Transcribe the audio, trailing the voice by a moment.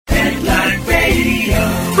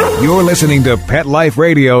You're listening to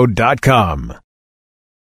PetLifeRadio.com.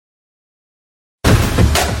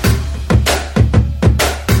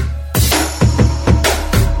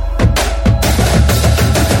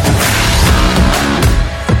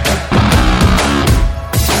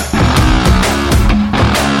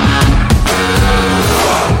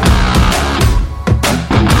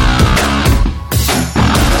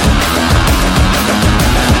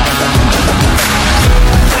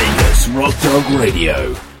 Rock Dog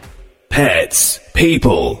Radio. Pets,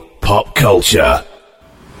 people, pop culture.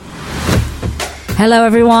 Hello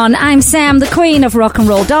everyone, I'm Sam, the Queen of Rock and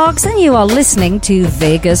Roll Dogs, and you are listening to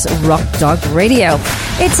Vegas Rock Dog Radio.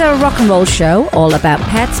 It's a rock and roll show all about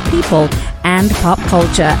pets, people, and pop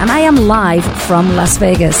culture, and I am live from Las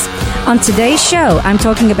Vegas. On today's show, I'm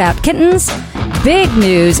talking about kittens, big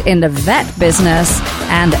news in the vet business,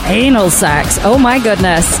 and anal sacs. Oh my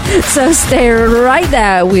goodness. So stay right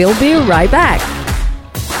there. We'll be right back.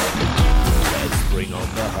 Let's bring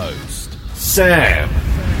on the host, Sam,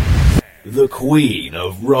 the Queen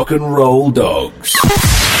of Rock and Roll Dogs.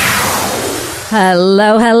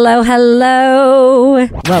 Hello, hello, hello.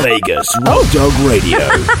 Well, Vegas Rock Dog Radio.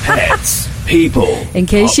 Pets, people, in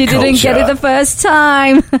case you didn't get it the first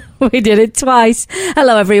time, we did it twice.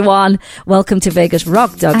 Hello, everyone. Welcome to Vegas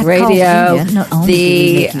Rock Dog Radio.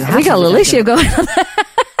 We got a little issue going on there.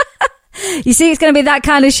 You see, it's going to be that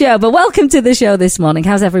kind of show. But welcome to the show this morning.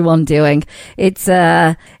 How's everyone doing? It's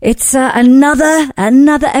another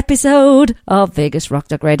episode of Vegas Rock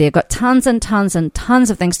Dog Radio. I've got tons and tons and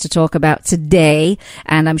tons of things to talk about today,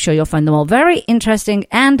 and I'm sure you'll find them all very interesting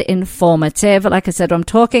and informative. Like I said, I'm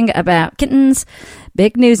talking about kittens,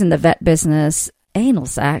 big news in the vet business, anal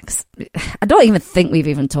sacs. I don't even think we've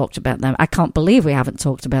even talked about them. I can't believe we haven't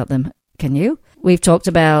talked about them. Can you? We've talked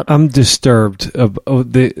about... I'm disturbed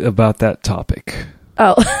about that topic.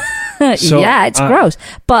 Oh, so yeah, it's gross.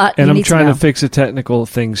 But and I'm trying to fix a technical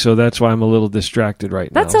thing, so that's why I'm a little distracted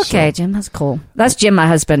right now. That's okay, so. Jim. That's cool. That's Jim, my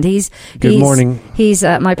husband. Good morning. He's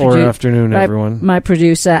my producer. Or afternoon, everyone. My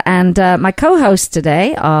producer. And my co-hosts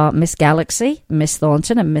today are Miss Galaxy, Miss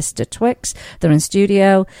Thornton, and Mr. Twix. They're in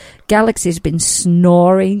studio. Galaxy's been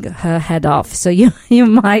snoring her head off, so you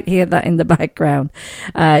might hear that in the background.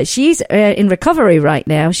 She's in recovery right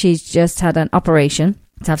now. She's just had an operation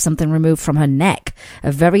to have something removed from her neck.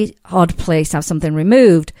 A very odd place to have something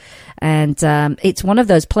removed. And it's one of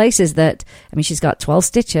those places that, I mean, she's got 12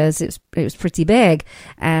 stitches. It was pretty big.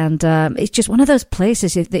 And it's just one of those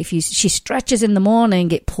places that if she stretches in the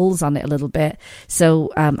morning, it pulls on it a little bit.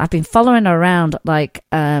 So I've been following her around like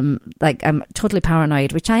I'm totally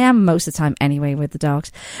paranoid, which I am most of the time anyway with the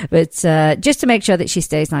dogs. But just to make sure that she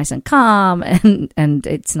stays nice and calm and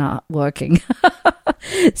it's not working.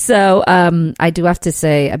 So I do have to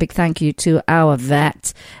say a big thank you to our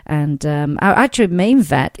vet. And our actual main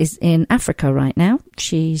vet is in Africa right now.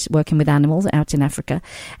 She's working with animals out in Africa.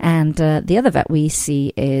 And the other vet we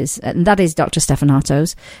see is Dr.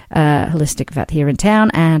 Stefanatos, holistic vet here in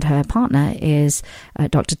town. And her partner is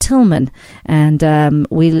Dr. Tillman. And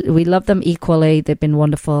we love them equally. They've been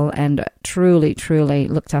wonderful and truly, truly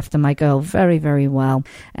looked after my girl very, very well.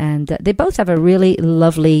 And they both have a really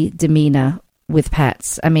lovely demeanor with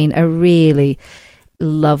pets. I mean, a really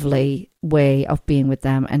lovely way of being with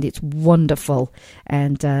them, and it's wonderful.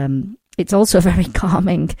 And it's also very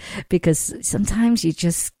calming, because sometimes you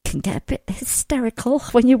just can get a bit hysterical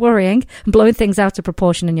when you're worrying and blowing things out of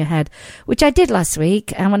proportion in your head, which I did last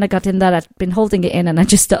week. And when I got in there, I'd been holding it in, and I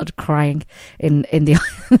just started crying in the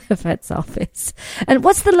vet's office. And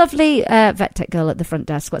what's the lovely vet tech girl at the front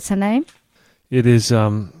desk? What's her name? It is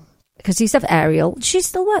because you said Ariel. Does she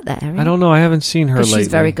still work there, Ariel? I don't know. I haven't seen her lately. She's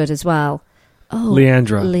very good as well. Oh,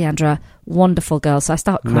 Leandra, wonderful girl. So I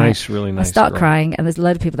start crying. Nice, really nice. I start crying, and there's a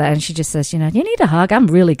load of people there, and she just says, you need a hug. I'm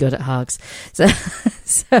really good at hugs.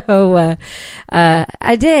 So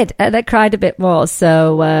I did, and I cried a bit more.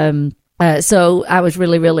 So I was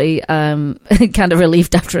really, really kind of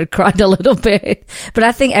relieved after I cried a little bit. But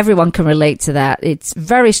I think everyone can relate to that. It's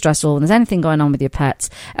very stressful when there's anything going on with your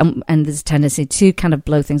pets, and there's a tendency to kind of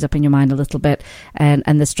blow things up in your mind a little bit,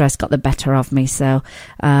 and the stress got the better of me. So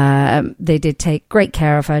they did take great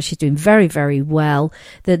care of her. She's doing very, very well.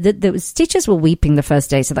 The teachers were weeping the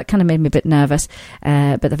first day, so that kind of made me a bit nervous.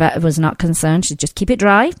 But the vet was not concerned. She just keep it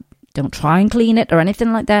dry. Don't try and clean it or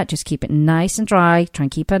anything like that. Just keep it nice and dry. Try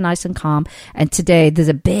and keep her nice and calm. And today, there's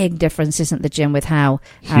a big difference, isn't there, Jim, with how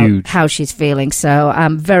she's feeling. So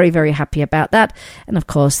I'm very, very happy about that. And of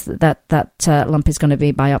course, that lump is going to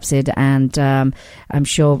be biopsied, and I'm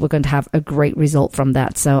sure we're going to have a great result from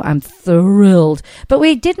that. So I'm thrilled. But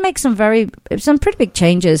we did make some pretty big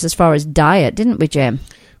changes as far as diet, didn't we, Jim?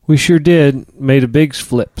 We sure did. Made a big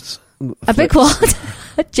flips. A big what?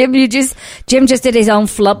 Jim just did his own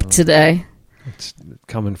flub today. It's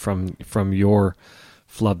coming from your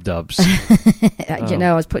flub dubs. You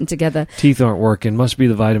know, I was putting together. Teeth aren't working. Must be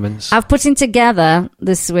the vitamins. I've putting together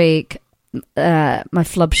this week my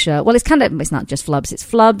flub show. Well, it's not just flubs. It's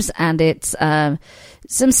flubs and it's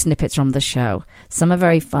some snippets from the show. Some are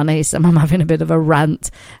very funny. Some I'm having a bit of a rant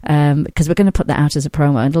because we're going to put that out as a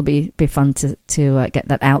promo. And it'll be fun to get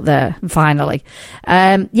that out there finally.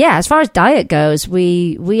 As far as diet goes,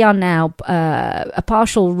 we are now a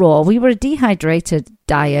partial raw. We were a dehydrated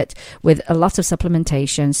diet with a lot of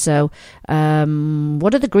supplementation. So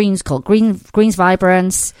what are the greens called? Greens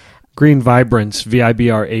Vibrance. Green Vibrance,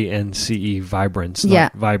 Vibrance, Vibrance,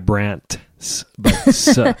 not Vibrant. But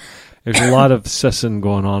there's a lot of sussing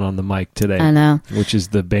going on the mic today. I know. Which is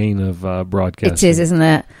the bane of broadcasting. It is, isn't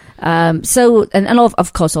it?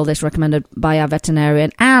 Of course, all this recommended by our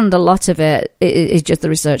veterinarian, and a lot of it is just the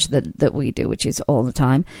research that we do, which is all the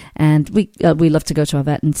time. And we love to go to our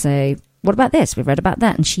vet and say, what about this? We've read about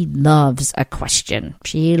that. And she loves a question.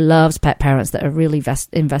 She loves pet parents that are really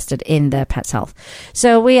invested in their pet's health.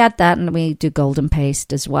 So we add that, and we do golden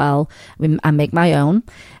paste as well. I make my own.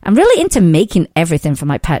 I'm really into making everything for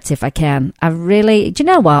my pets if I can. Do you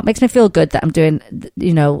know what? It makes me feel good that I'm doing,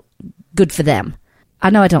 good for them.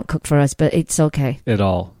 I know I don't cook for us, but it's okay. At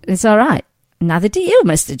all. It's all right. Neither do you,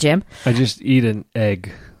 Mr. Jim. I just eat an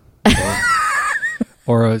egg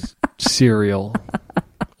or a cereal.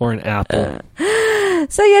 Or an apple.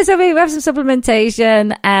 So we have some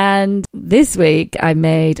supplementation, and this week I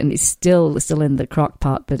made, and it's still in the crock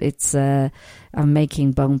pot, but it's I'm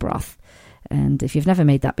making bone broth. And if you've never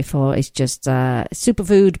made that before, it's just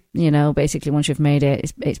superfood. Basically once you've made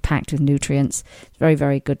it, it's packed with nutrients. It's very,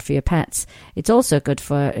 very good for your pets. It's also good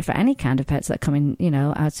for any kind of pets that come in,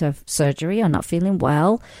 out of surgery or not feeling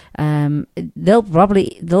well. They'll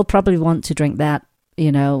probably want to drink that.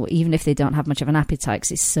 Even if they don't have much of an appetite,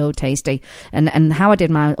 'cause it's so tasty. And how I did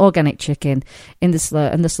my organic chicken in the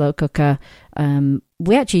slow cooker,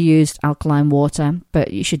 we actually used alkaline water,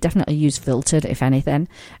 but you should definitely use filtered if anything.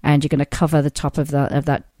 And you're going to cover the top of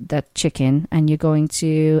that chicken, and you're going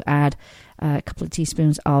to add a couple of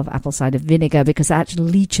teaspoons of apple cider vinegar, because that actually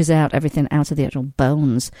leaches out everything out of the actual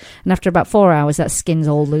bones. And after about 4 hours, that skin's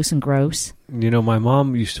all loose and gross. My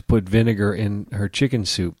mom used to put vinegar in her chicken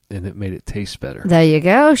soup, and it made it taste better. There you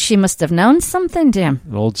go. She must have known something, Jim.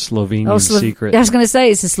 An old Slovenian secret. I was going to say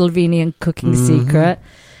it's a Slovenian cooking secret.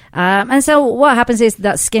 And so what happens is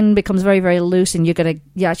that skin becomes very, very loose, and you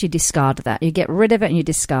actually discard that. You get rid of it and you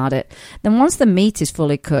discard it. Then once the meat is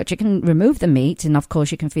fully cooked, you can remove the meat, and of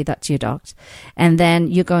course you can feed that to your dogs. And then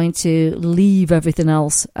you're going to leave everything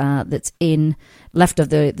else that's left of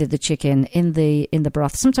the chicken in the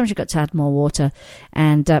broth. Sometimes you've got to add more water.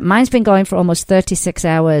 And mine's been going for almost 36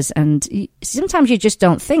 hours, and sometimes you just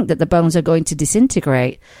don't think that the bones are going to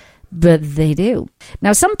disintegrate. But they do.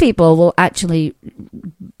 Now, some people will actually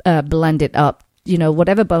blend it up.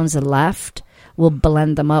 Whatever bones are left, will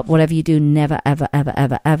blend them up. Whatever you do, never, ever, ever,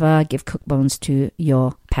 ever, ever give cooked bones to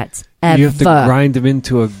your pets. Ever. You have to grind them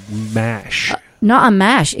into a mash. Not a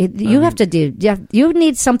mash. You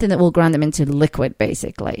need something that will grind them into liquid,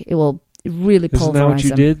 basically. It will really pulverize them. Isn't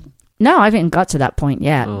that what you did? No, I haven't got to that point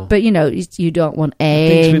yet. Oh. But, you don't want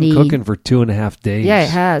It's been cooking for 2.5 days. Yeah, it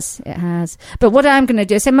has. But what I'm going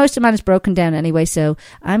to do, most of mine is broken down anyway, so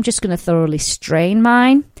I'm just going to thoroughly strain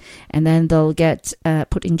mine, and then they'll get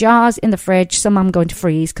put in jars in the fridge. Some I'm going to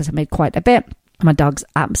freeze because I made quite a bit. My dogs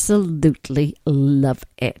absolutely love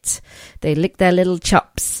it. They lick their little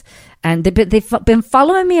chops. And they've been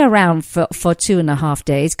following me around for 2.5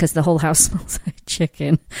 days because the whole house smells like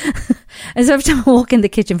chicken. And so every time I walk in the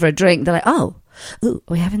kitchen for a drink, they're like, "Oh, are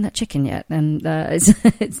we having that chicken yet?" And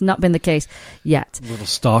it's not been the case yet. Little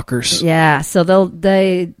stalkers. Yeah. So I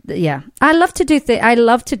love to do I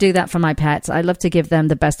love to do that for my pets. I love to give them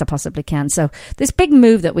the best I possibly can. So this big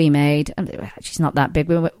move that we made, she's not that big.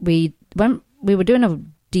 We were doing a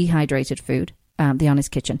dehydrated food. The Honest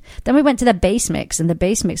Kitchen. Then we went to the base mix, and the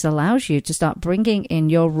base mix allows you to start bringing in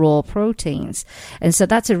your raw proteins. And so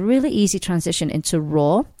that's a really easy transition into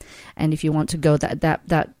raw. And if you want to go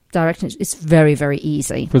that direction, it's very, very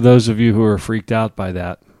easy. For those of you who are freaked out by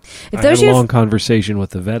that, I had a long conversation with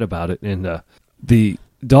the vet about it, and the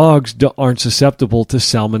dogs aren't susceptible to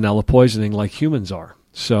salmonella poisoning like humans are.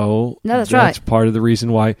 So that's part of the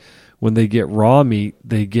reason why when they get raw meat,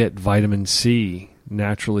 they get vitamin C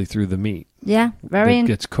naturally through the meat. Yeah, it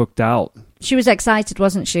gets cooked out. She was excited,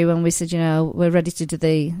 wasn't she, when we said, we're ready to do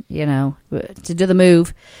the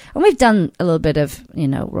move. And we've done a little bit of,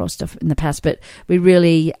 raw stuff in the past, but we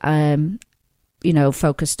really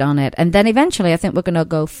focused on it. And then eventually I think we're going to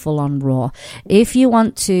go full on raw. If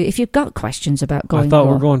you've got questions about going raw. I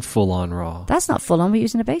thought we're going full on raw. That's not full on. We're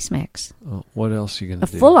using a base mix. Oh, what else are you going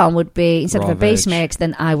to do? A full on would be, instead raw of a base veg. Mix,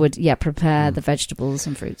 then I would, prepare the vegetables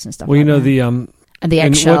and fruits and stuff well, like that. And the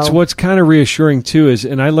eggshell. And what's kind of reassuring too is,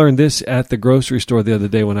 and I learned this at the grocery store the other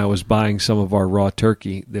day when I was buying some of our raw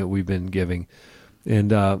turkey that we've been giving,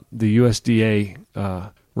 and the USDA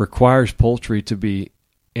requires poultry to be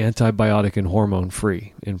antibiotic and hormone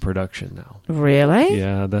free in production now. Really?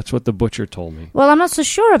 Yeah, that's what the butcher told me. Well, I'm not so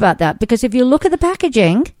sure about that, because if you look at the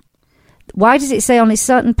packaging, why does it say on a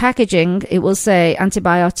certain packaging it will say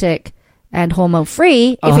antibiotic and hormone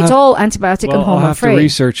free if it's all antibiotic and hormone free? I'll have to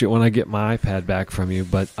research it when I get my iPad back from you,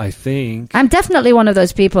 but I think I'm definitely one of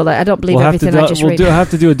those people that I don't believe everything I just read. We'll have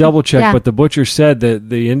to do a double check, but the butcher said that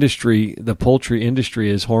the poultry industry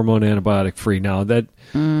is hormone antibiotic free. Now that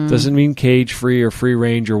doesn't mean cage free or free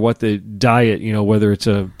range or what the diet, whether it's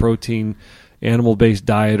a protein animal based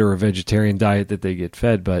diet or a vegetarian diet that they get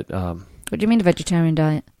fed. But what do you mean a vegetarian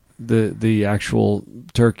diet? The actual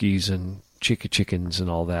turkeys and chickens and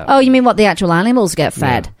all that. Oh, you mean what the actual animals get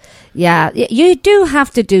fed? Yeah, you do have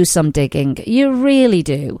to do some digging. You really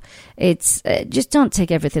do. It's just don't take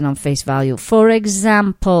everything on face value. For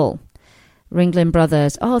example, Ringling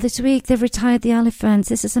Brothers. Oh, this week they've retired the elephants.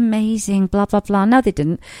 This is amazing. Blah, blah, blah. No, they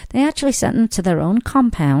didn't. They actually sent them to their own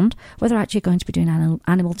compound where they're actually going to be doing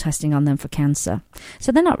animal testing on them for cancer.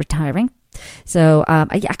 So they're not retiring. So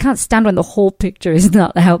I can't stand when the whole picture is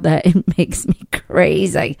not out there. It makes me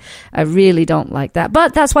crazy. I really don't like that.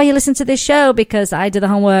 But that's why you listen to this show, because I do the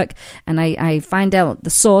homework and I find out the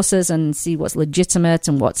sources and see what's legitimate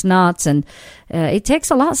and what's not. And it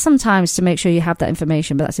takes a lot sometimes to make sure you have that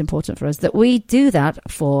information, but that's important for us that we do that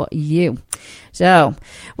for you. So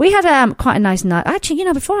we had quite a nice night. Actually,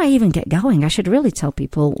 before I even get going, I should really tell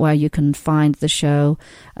people where you can find the show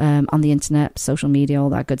on the internet, social media, all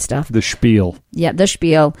that good stuff. The spiel. Yeah, the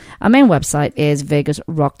spiel. Our main website is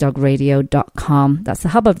vegasrockdogradio.com. That's the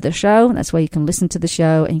hub of the show. That's where you can listen to the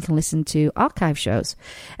show and you can listen to archive shows.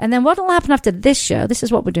 And then what will happen after this show, this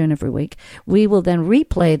is what we're doing every week, we will then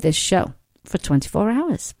replay this show for 24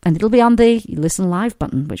 hours. And it'll be on the Listen Live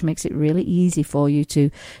button, which makes it really easy for you to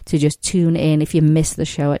just tune in if you miss the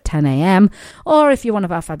show at 10 a.m. Or if you're one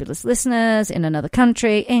of our fabulous listeners in another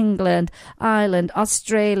country, England, Ireland,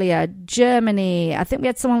 Australia, Germany. I think we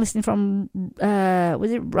had someone listening from,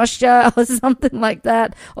 was it Russia or something like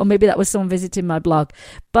that? Or maybe that was someone visiting my blog.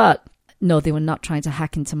 But no, they were not trying to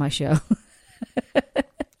hack into my show.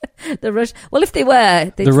 Well, if they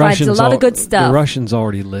were, they'd find a lot of good stuff. The Russians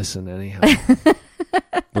already listen anyhow.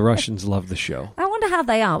 The Russians love the show. I wonder how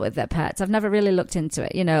they are with their pets. I've never really looked into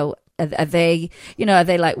it. Are they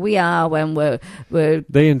like we are when we're...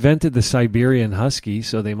 They invented the Siberian Husky,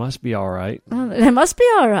 so they must be all right. They must be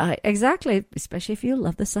all right, exactly, especially if you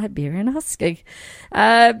love the Siberian Husky.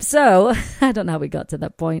 So, I don't know how we got to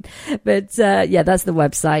that point, but that's the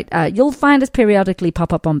website. You'll find us periodically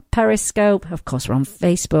pop up on Periscope. Of course, we're on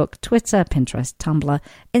Facebook, Twitter, Pinterest, Tumblr,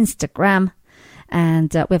 Instagram.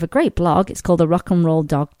 And we have a great blog. It's called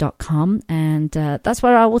therockandrolldog.com. And that's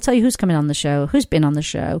where I will tell you who's coming on the show, who's been on the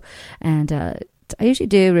show. And I usually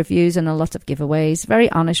do reviews and a lot of giveaways,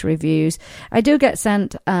 very honest reviews. I do get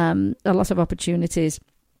sent a lot of opportunities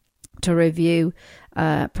to review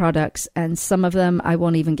products. And some of them, I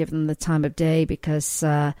won't even give them the time of day because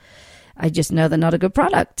I just know they're not a good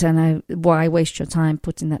product. And why waste your time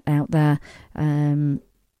putting that out there?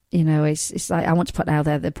 It's like I want to put out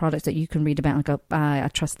there the products that you can read about and go, I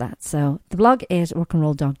trust that. So the blog is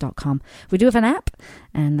rockandrolldog.com. We do have an app,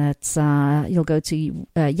 and that's you'll go to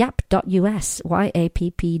yap.us,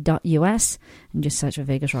 yapp.us, and just search for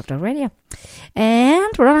Vegas Rock Dog Radio.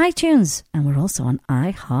 And we're on iTunes, and we're also on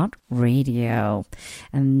iHeartRadio.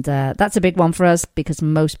 And that's a big one for us because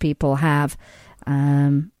most people have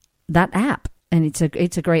that app. And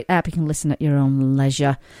it's a great app. You can listen at your own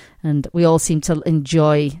leisure. And we all seem to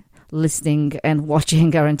enjoy listening and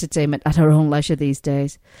watching our entertainment at our own leisure these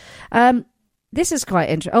days. This is quite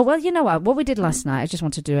interesting. Oh, well, you know what we did last night? I just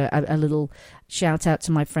want to do a little shout out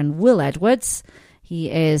to my friend Will Edwards. He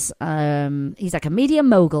is, he's like a media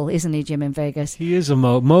mogul, isn't he, Jim, in Vegas? He is a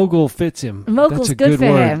mogul fits him. Mogul's That's a good for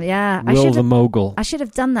word. him, yeah. Will the mogul. I should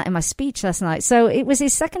have done that in my speech last night. So it was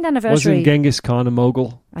his second anniversary. Wasn't Genghis Khan a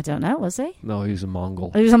mogul? I don't know, was he? No, he's a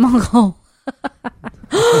Mongol. He was a Mongol.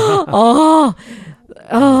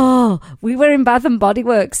 We were in Bath and Body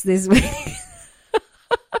Works this week.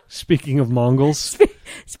 Speaking of Mongols.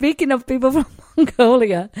 speaking of people from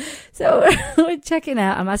Mongolia, so we're checking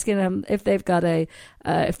out. I'm asking them if they've got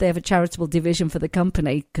if they have a charitable division for the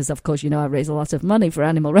company, because of course, I raise a lot of money for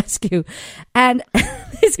animal rescue. And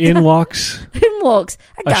in walks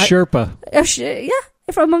a Sherpa.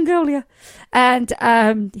 From Mongolia.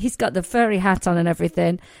 And he's got the furry hat on and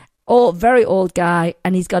everything. Very old guy,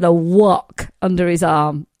 and he's got a wok under his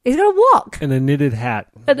arm. He's got a wok. And a knitted hat.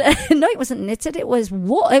 No, it wasn't knitted. It was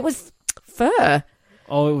It was fur.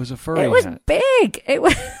 Oh, it was a furry hat. It was big. It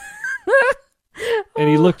was... And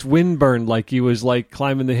he looked windburned, like he was like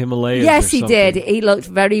climbing the Himalayas. Yes, or he did. He looked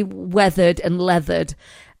very weathered and leathered.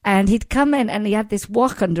 And he'd come in and he had this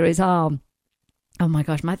wok under his arm. Oh my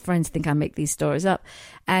gosh, my friends think I make these stories up.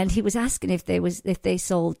 And he was asking if they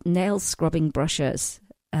sold nail scrubbing brushes.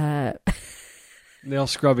 Nail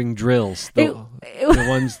scrubbing drills, the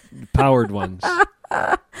ones, powered ones.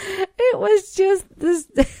 It was just this.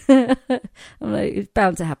 I'm like, it's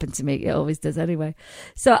bound to happen to me. It always does anyway.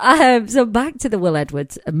 So back to the Will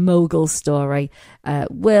Edwards mogul story.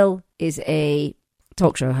 Will is a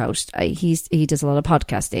talk show host. He does a lot of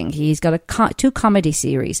podcasting. He's got two comedy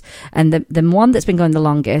series, and the one that's been going the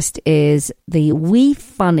longest is the We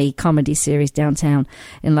Funny comedy series downtown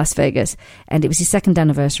in Las Vegas, and it was his second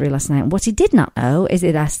anniversary last night. And what he did not know is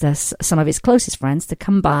it asked us, some of his closest friends, to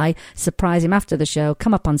come by, surprise him after the show,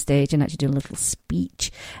 come up on stage and actually do a little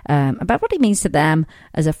speech about what he means to them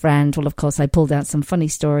as a friend. Well, of course, I pulled out some funny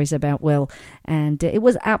stories about Will, and it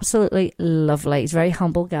was absolutely lovely. He's a very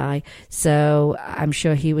humble guy, so I'm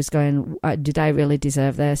sure he was going, did I really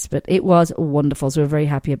deserve this? But it was wonderful, so we're very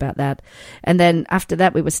happy about that. And then after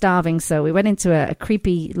that, we were starving, so we went into a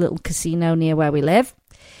creepy little casino near where we live,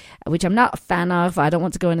 which I'm not a fan of. I don't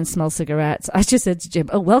want to go in and smell cigarettes. I just said to Jim,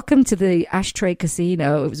 welcome to the Ashtray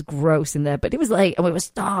Casino. It was gross in there, but it was late and we were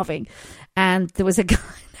starving. And there was a guy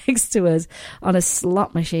next to us on a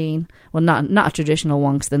slot machine. Well, not a traditional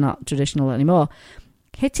one, because they're not traditional anymore.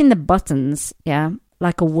 Hitting the buttons,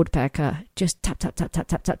 like a woodpecker, just tap, tap, tap, tap,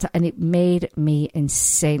 tap, tap, tap. And it made me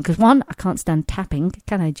insane. Because one, I can't stand tapping.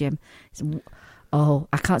 Can I, Jim?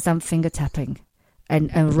 I can't stand finger tapping.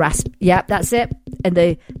 And rasp. Yeah, that's it.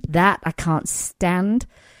 And that I can't stand.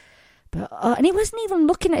 But and he wasn't even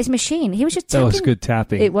looking at his machine. He was just tapping. That was good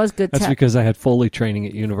tapping. It was good tapping. That's because I had Foley training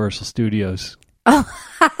at Universal Studios. Oh,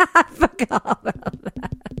 I forgot about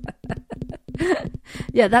that.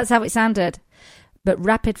 Yeah, that's how it sounded. But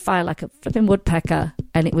rapid fire like a flipping woodpecker.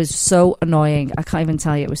 And it was so annoying. I can't even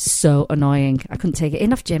tell you. It was so annoying. I couldn't take it.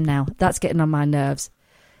 Enough, Jim, now. That's getting on my nerves.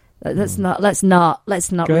 Let's not.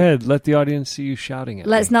 Go ahead. Let the audience see you shouting it.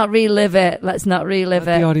 Let's not relive it. Let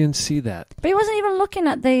the audience see that. But he wasn't even looking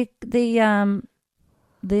at the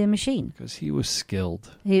machine. Because he was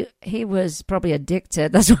skilled. He was probably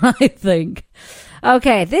addicted. That's what I think.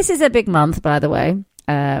 Okay, this is a big month, by the way.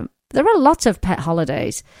 There are lots of pet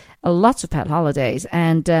holidays.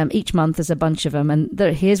 And each month there's a bunch of them. And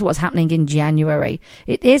here's what's happening in January.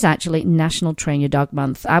 It is actually National Train Your Dog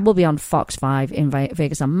Month. I will be on Fox 5 in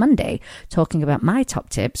Vegas on Monday talking about my top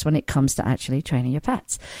tips when it comes to actually training your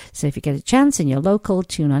pets. So if you get a chance and you're local,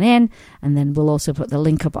 tune on in. And then we'll also put the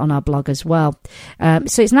link up on our blog as well.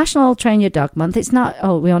 So it's National Train Your Dog Month. It's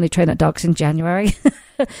not, we only train our dogs in January.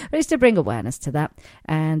 But it's to bring awareness to that.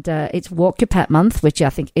 And it's Walk Your Pet Month, which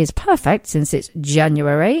I think is perfect since it's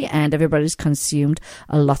January and everybody's consumed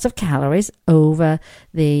a lot of calories over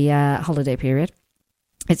the holiday period.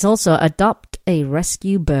 It's also Adopt a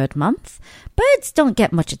Rescue Bird Month. Birds don't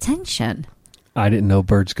get much attention. I didn't know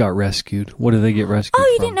birds got rescued. What do they get rescued from?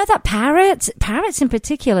 You didn't know that? Parrots in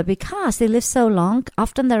particular, because they live so long,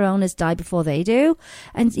 often their owners die before they do.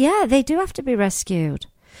 And yeah, they do have to be rescued.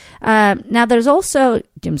 Now, there's also,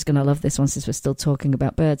 Jim's going to love this one since we're still talking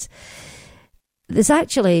about birds. There's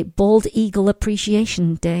actually Bald Eagle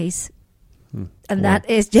Appreciation Days. And that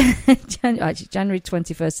is January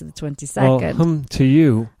 21st to the 22nd. Well, to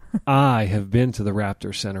you, I have been to the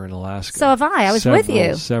Raptor Center in Alaska. So have I. I was with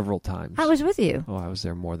you. Several times. I was with you. Oh, I was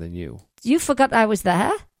there more than you. You forgot I was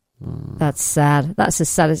there? That's sad. That's as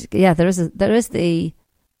sad as... Yeah, there is the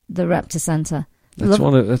Raptor Center.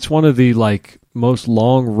 That's one of the most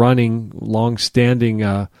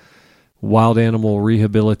long-standing wild animal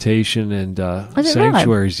rehabilitation and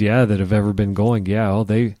sanctuaries, right? That have ever been going. Yeah,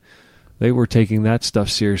 they were taking that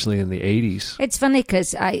stuff seriously in the 80s. It's funny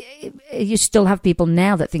because you still have people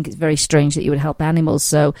now that think it's very strange that you would help animals.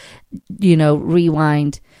 So,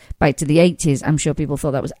 rewind back to the 80s. I'm sure people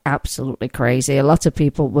thought that was absolutely crazy. A lot of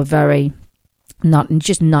people were very not in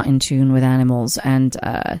tune with animals and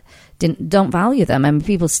don't value them. I mean,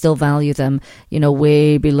 people still value them,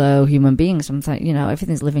 way below human beings. Sometimes,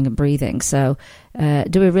 everything's living and breathing. So,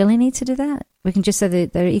 do we really need to do that? We can just say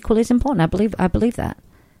they're equally as important. I believe that.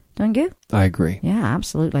 Don't you? I agree. Yeah,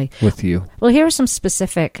 absolutely. With you. Well, here are some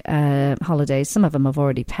specific holidays. Some of them have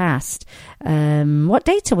already passed. What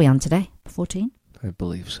date are we on today? 14? I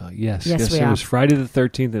believe so. Yes, we it are. was Friday the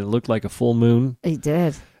 13th, and it looked like a full moon. It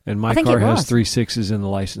did. And my car has 3 6s in the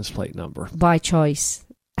license plate number. By choice.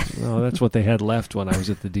 No, that's what they had left when I was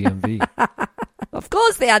at the DMV. Of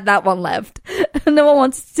course they had that one left. No one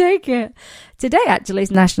wants to take it. Today, actually,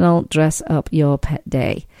 is National Dress Up Your Pet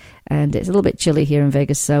Day. And it's a little bit chilly here in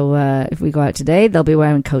Vegas, so if we go out today, they'll be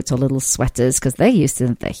wearing coats or little sweaters because they're used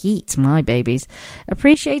to the heat, my babies.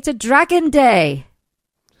 Appreciate a Dragon Day.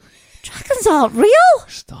 Dragons aren't real?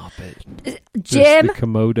 Stop it. Jim? Just the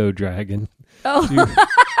Komodo dragon. Oh.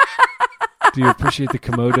 Do you appreciate the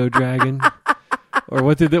Komodo dragon? Or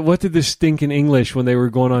what did the stinking English when they were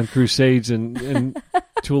going on crusades and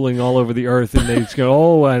tooling all over the earth, and they just go,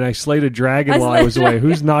 oh, and I slayed a dragon while I was away.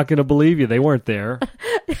 Who's not going to believe you? They weren't there.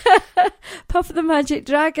 Puff the Magic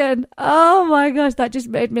Dragon. Oh my gosh, that just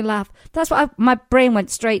made me laugh. That's what my brain went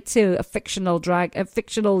straight to, a fictional dragon.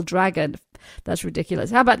 That's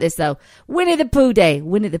ridiculous. How about this though? Winnie the Pooh Day.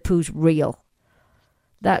 Winnie the Pooh's real.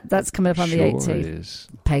 That's coming up on the 18th. It is.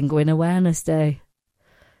 Penguin Awareness Day.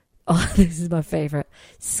 Oh, this is my favorite.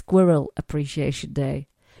 Squirrel Appreciation Day.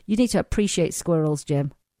 You need to appreciate squirrels,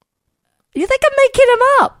 Jim. You think I'm making them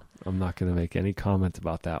up? I'm not going to make any comment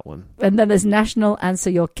about that one. And then there's National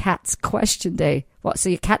Answer Your Cat's Question Day. What, so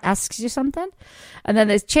your cat asks you something? And then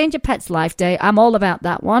there's Change a Pet's Life Day. I'm all about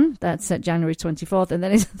that one. That's January 24th. And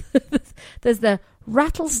then there's the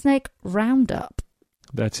Rattlesnake Roundup.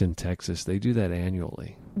 That's in Texas. They do that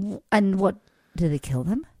annually. And what, do they kill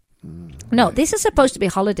them? No, these are supposed to be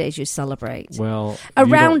holidays you celebrate. Well, you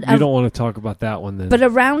don't want to talk about that one then. But a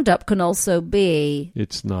roundup can also be...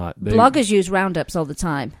 It's not. Bloggers use roundups all the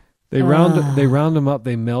time. They round them up,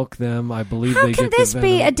 they milk them. I believe How can this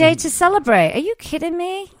be a day to celebrate? Are you kidding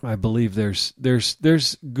me? I believe there's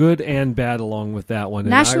good and bad along with that one.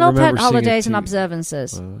 National Pet Holidays and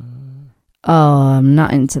Observances. Oh, I'm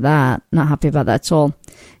not into that. Not happy about that at all.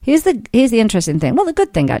 Here's the interesting thing. Well, the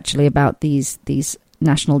good thing actually about these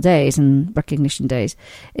national days and recognition days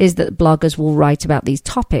is that bloggers will write about these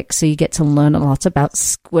topics, so you get to learn a lot about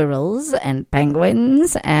squirrels and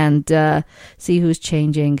penguins and see who's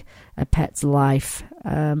changing a pet's life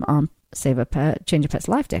on Change a Pet's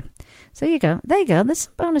Life Day. So there you go. There's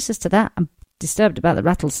some bonuses to that. I'm disturbed about the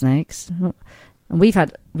rattlesnakes, and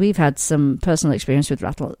we've had some personal experience with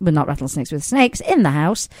not rattlesnakes, with snakes in the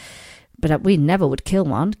house, but we never would kill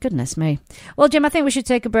one. Goodness me. Well, Jim, I think we should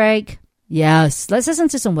take a break. Yes, let's listen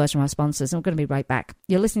to some words from our sponsors, and we're going to be right back.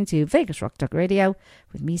 You're listening to Vegas Rock Dog Radio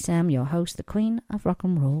with me, Sam, your host, the Queen of Rock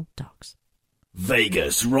and Roll Dogs.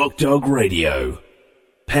 Vegas Rock Dog Radio.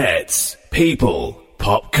 Pets, people,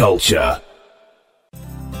 pop culture.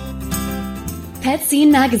 Pet Scene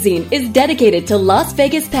Magazine is dedicated to Las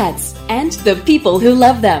Vegas pets and the people who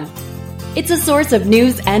love them. It's a source of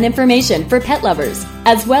news and information for pet lovers,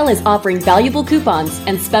 as well as offering valuable coupons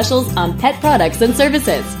and specials on pet products and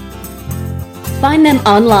services. Find them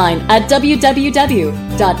online at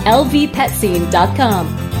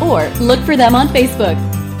www.lvpetscene.com or look for them on Facebook.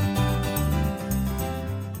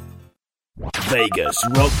 Vegas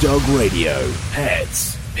Rock Dog Radio.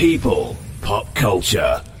 Pets, people, pop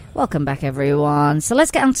culture. Welcome back, everyone. So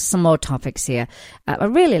let's get on to some more topics here. I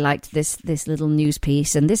really liked this little news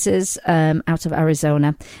piece, and this is out of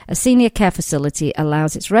Arizona. A senior care facility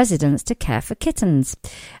allows its residents to care for kittens.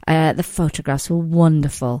 The photographs were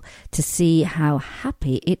wonderful to see how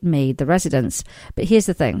happy it made the residents. But here's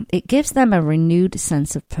the thing. It gives them a renewed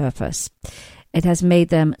sense of purpose. It has made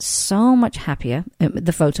them so much happier.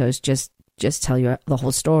 The photos just tell you the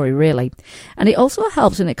whole story, really. And it also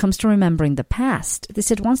helps when it comes to remembering the past. They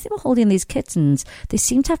said once they were holding these kittens, they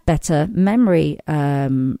seemed to have better memory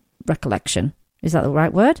recollection. Is that the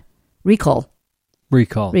right word? Recall.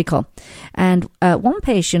 And one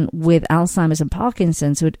patient with Alzheimer's and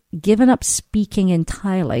Parkinson's who had given up speaking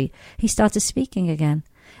entirely, he started speaking again.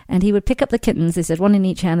 And he would pick up the kittens, they said one in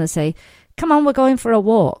each hand, and say, "Come on, we're going for a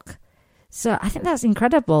walk." So I think that's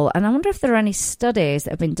incredible. And I wonder if there are any studies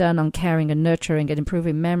that have been done on caring and nurturing and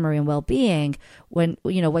improving memory and well-being when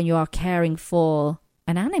you are caring for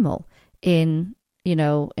an animal in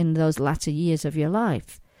those latter years of your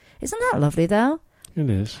life. Isn't that lovely, though? It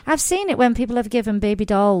is. I've seen it when people have given baby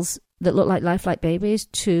dolls that look like lifelike babies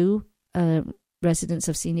to residents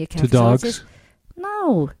of senior care facilities. To dogs?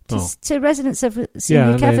 No, to residents of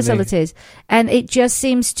senior care facilities. And it just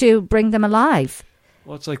seems to bring them alive.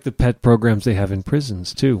 Well, it's like the pet programs they have in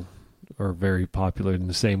prisons, too, are very popular in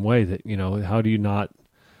the same way that, how do you not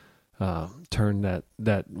turn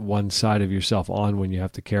that one side of yourself on when you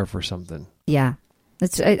have to care for something. Yeah.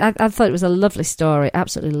 I thought it was a lovely story,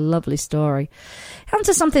 absolutely lovely story. On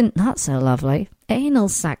to something not so lovely. Anal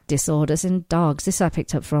sac disorders in dogs. This I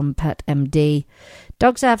picked up from Pet MD.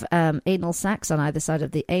 Dogs have anal sacs on either side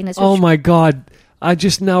of the anus. Oh my God. I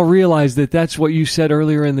just now realized that that's what you said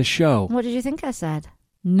earlier in the show. What did you think I said?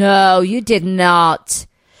 No, you did not.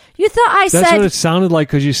 You thought I said... That's what it sounded like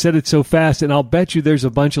because you said it so fast, and I'll bet you there's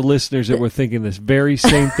a bunch of listeners that were thinking this very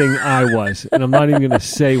same thing I was, and I'm not even going to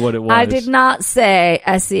say what it was. I did not say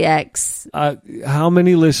sex. How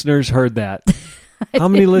many listeners heard that? How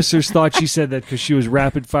many listeners thought she said that because she was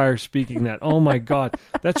rapid fire speaking that? Oh, my God.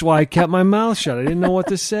 That's why I kept my mouth shut. I didn't know what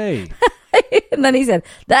to say. And then he said,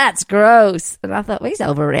 that's gross. And I thought, well, he's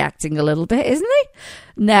overreacting a little bit, isn't he?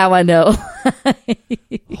 Now I know.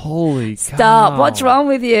 Holy Stop. cow. What's wrong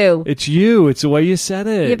with you? It's you. It's the way you said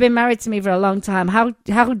it. You've been married to me for a long time. How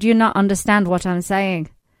do you not understand what I'm saying?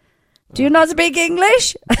 Do you not speak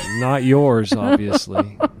English? Not yours,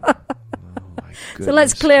 obviously. Oh, my goodness. So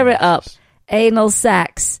let's clear it up. Anal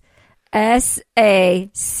sacs.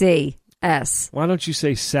 S-A-C-S. Why don't you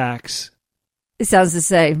say sacs? It sounds the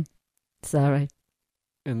same. Sorry.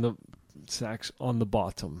 And the sacs on the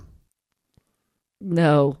bottom.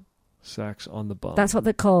 No. Sacs on the bum. That's what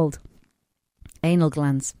they're called. Anal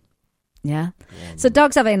glands. Yeah? So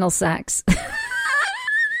dogs have anal sacs.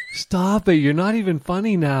 Stop it. You're not even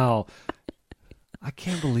funny now. I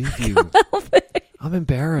can't believe you. I'm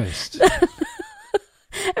embarrassed.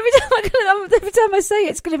 Every time I say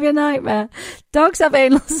it, it's going to be a nightmare. Dogs have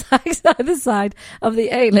anal sacs either side of the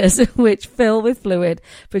anus, which fill with fluid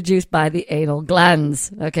produced by the anal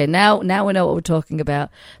glands. Okay, now we know what we're talking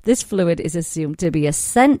about. This fluid is assumed to be a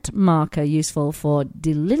scent marker useful for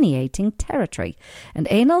delineating territory. And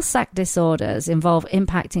anal sac disorders involve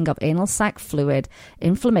impacting of anal sac fluid,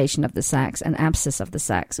 inflammation of the sacs, and abscess of the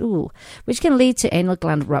sacs, which can lead to anal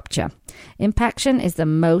gland rupture. Impaction is the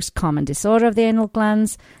most common disorder of the anal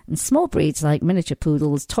glands, and small breeds like miniature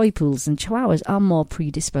poodles, toy poodles, and chihuahuas are more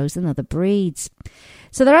predisposed than other breeds.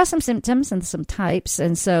 So there are some symptoms and some types,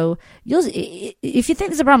 and so if you think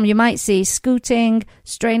there's a problem, you might see scooting,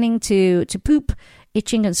 straining to poop,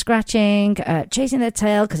 itching and scratching, chasing their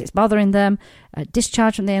tail because it's bothering them,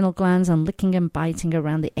 discharge from the anal glands, and licking and biting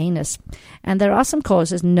around the anus. And there are some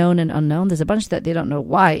causes, known and unknown. There's a bunch that they don't know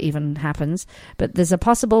why it even happens, but there's a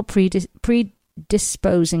possible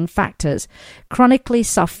predisposing factors: chronically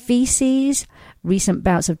soft feces, recent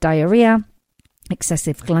bouts of diarrhea,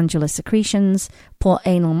 excessive glandular secretions, poor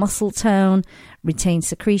anal muscle tone, retained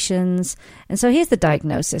secretions. And so here's the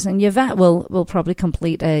diagnosis, and your vet will probably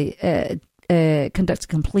conduct a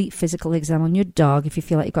complete physical exam on your dog if you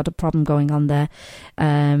feel like you've got a problem going on there,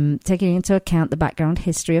 taking into account the background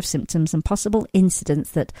history of symptoms and possible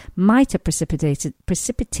incidents that might have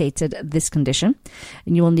precipitated this condition.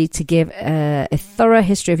 And you will need to give a thorough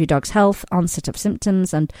history of your dog's health, onset of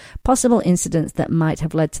symptoms, and possible incidents that might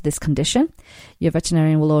have led to this condition. Your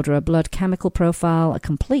veterinarian will order a blood chemical profile, a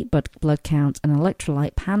complete blood count, an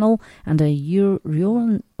electrolyte panel, and a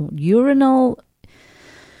urinal.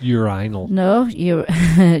 No,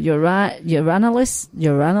 urinalysis.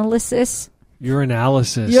 Urinalysis.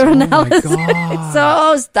 Urinalysis. Oh my God.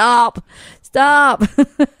 So stop.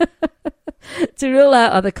 To rule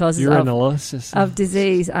out other causes of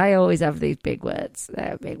disease. I always have these big words.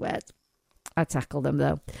 They're big words. I tackle them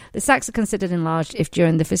though. The sacs are considered enlarged if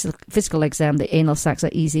during the physical exam the anal sacs are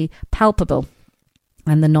easy palpable,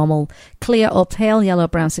 and the normal clear or pale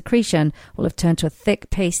yellow-brown secretion will have turned to a thick,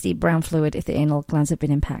 pasty brown fluid if the anal glands have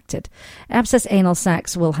been impacted. Abscess anal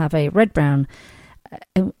sacs will have a red-brown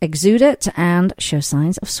exudate and show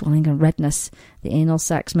signs of swelling and redness. The anal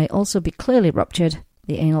sacs may also be clearly ruptured.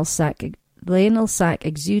 The anal sac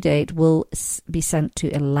exudate will be sent to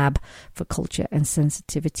a lab for culture and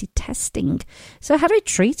sensitivity testing. So how do we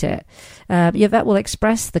treat it? Your vet will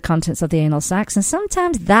express the contents of the anal sacs, and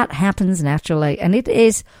sometimes that happens naturally, and it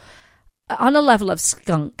is on a level of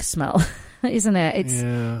skunk smell, isn't it?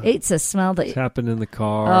 It's a smell that... It's happened in the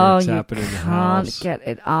car. It's happened in the house. You can't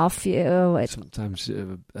get it off you. Sometimes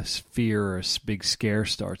a fear or a big scare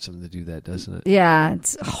starts them to do that, doesn't it? Yeah,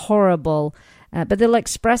 it's horrible. But they'll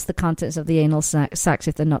express the contents of the anal sacs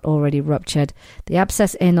if they're not already ruptured. The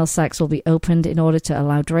abscess anal sacs will be opened in order to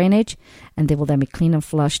allow drainage, and they will then be clean and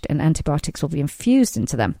flushed, and antibiotics will be infused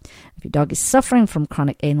into them. If your dog is suffering from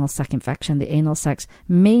chronic anal sac infection, the anal sacs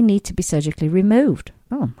may need to be surgically removed.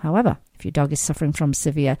 However, if your dog is suffering from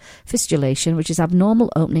severe fistulation, which is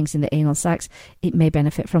abnormal openings in the anal sacs, it may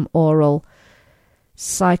benefit from oral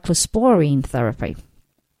cyclosporine therapy.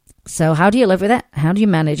 So how do you live with it? How do you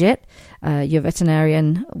manage it? Your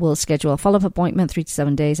veterinarian will schedule a follow-up appointment 3 to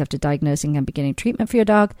 7 days after diagnosing and beginning treatment for your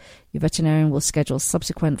dog. Your veterinarian will schedule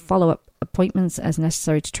subsequent follow-up appointments as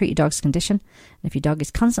necessary to treat your dog's condition. And if your dog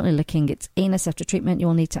is constantly licking its anus after treatment, you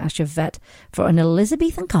will need to ask your vet for an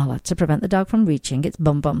Elizabethan collar to prevent the dog from reaching its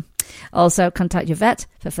bum-bum. Also, contact your vet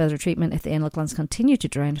for further treatment if the anal glands continue to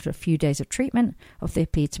drain after a few days of treatment or if they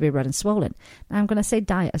appear to be red and swollen. Now, I'm going to say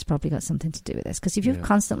diet has probably got something to do with this, because if you've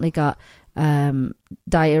constantly got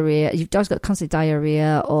diarrhea, your dog's got constant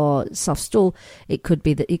diarrhea or soft stool, it could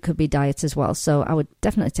be diet as well. So I would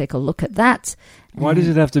definitely take a look at that. Why does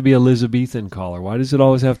it have to be Elizabethan collar? Why does it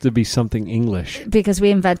always have to be something English? Because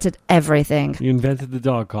we invented everything. You invented the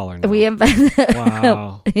dog collar now. We invented...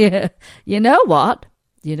 Wow. Yeah. You know what?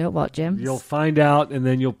 You know what, Jim? You'll find out, and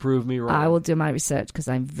then you'll prove me wrong. I will do my research, because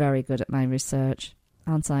I'm very good at my research,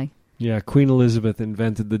 aren't I? Yeah, Queen Elizabeth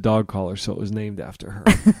invented the dog collar, so it was named after her.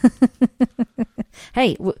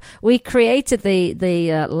 Hey, we created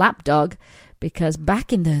the lap dog because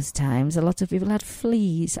back in those times, a lot of people had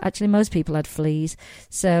fleas. Actually, most people had fleas.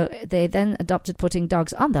 So they then adopted putting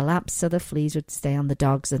dogs on their laps so the fleas would stay on the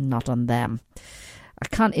dogs and not on them. I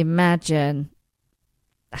can't imagine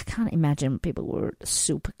people were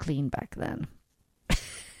super clean back then.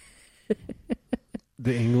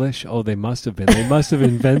 The English? Oh, they must have been. They must have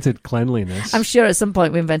invented cleanliness. I'm sure at some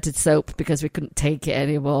point we invented soap because we couldn't take it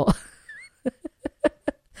anymore.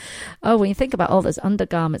 Oh, when you think about all those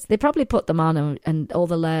undergarments, they probably put them on and all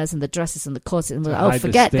the layers and the dresses and the corsets and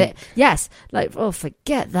forget that. Yes,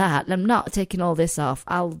 forget that. I'm not taking all this off.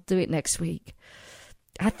 I'll do it next week.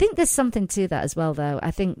 I think there's something to that as well, though. I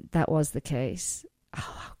think that was the case. Oh,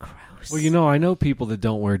 how gross. Well, I know people that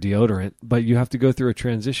don't wear deodorant, but you have to go through a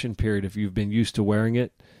transition period if you've been used to wearing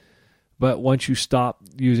it. But once you stop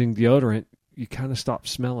using deodorant, you kind of stop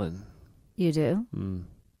smelling. You do?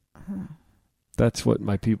 Huh. That's what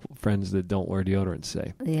my friends that don't wear deodorant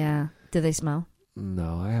say. Yeah. Do they smell?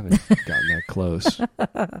 No, I haven't gotten that close.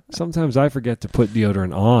 Sometimes I forget to put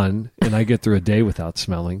deodorant on, and I get through a day without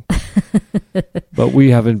smelling. But we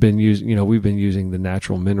haven't been using, we've been using the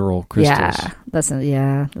natural mineral crystals.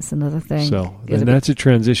 Yeah, that's another thing. So, and that's a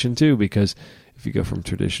transition too, because if you go from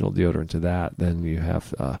traditional deodorant to that, then you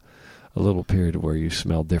have a little period where you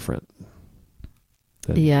smell different.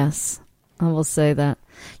 Yes, I will say that.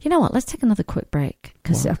 You know what? Let's take another quick break,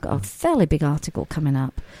 because I've got a fairly big article coming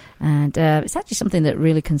up. And it's actually something that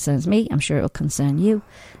really concerns me. I'm sure it will concern you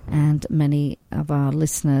and many of our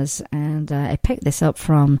listeners. And I picked this up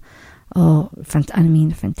from, a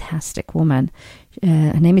fantastic woman.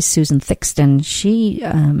 Her name is Susan Thixton. She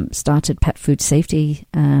started Pet Food Safety.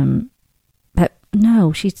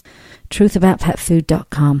 She's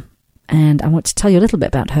truthaboutpetfood.com. And I want to tell you a little bit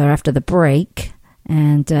about her after the break.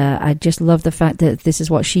 And I just love the fact that this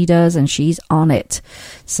is what she does and she's on it.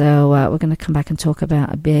 So we're going to come back and talk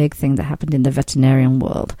about a big thing that happened in the veterinarian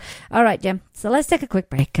world. All right, Jim. So let's take a quick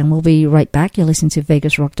break and we'll be right back. You're listening to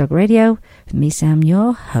Vegas Rock Dog Radio with me, Sam,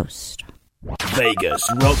 your host. Vegas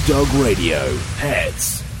Rock Dog Radio.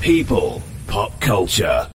 Pets, people, pop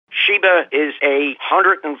culture. Sheba is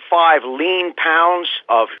 105 lean pounds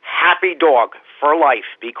of happy dog for life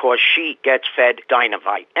because she gets fed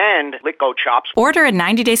Dynovite and LickOChops. Order a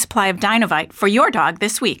 90-day supply of Dynovite for your dog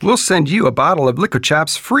this week. We'll send you a bottle of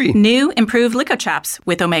LickOChops free. New improved LickOChops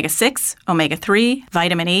with omega-6, omega-3,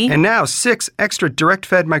 vitamin E. And now 6 extra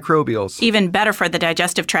direct-fed microbials. Even better for the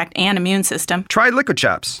digestive tract and immune system. Try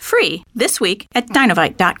LickOChops. Free this week at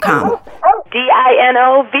Dynovite.com.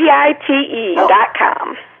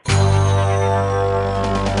 DINOVITE.com.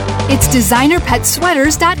 It's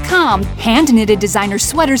DesignerPetSweaters.com. Hand-knitted designer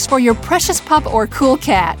sweaters for your precious pup or cool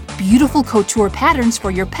cat. Beautiful couture patterns for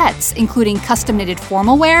your pets, including custom-knitted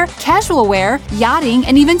formal wear, casual wear, yachting,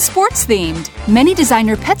 and even sports-themed. Many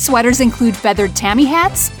designer pet sweaters include feathered tammy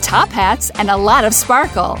hats, top hats, and a lot of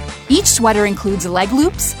sparkle. Each sweater includes leg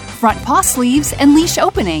loops, front paw sleeves, and leash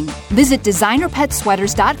opening. Visit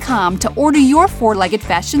DesignerPetSweaters.com to order your four-legged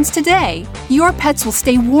fashions today. Your pets will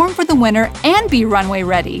stay warm for the winter and be runway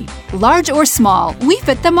ready. Large or small, we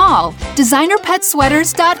fit them all.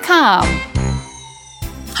 DesignerPetSweaters.com.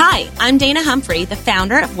 Hi, I'm Dana Humphrey, the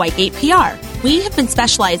founder of Whitegate PR. We have been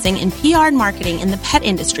specializing in PR and marketing in the pet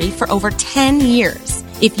industry for over 10 years.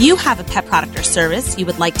 If you have a pet product or service you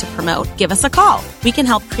would like to promote, give us a call. We can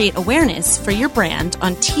help create awareness for your brand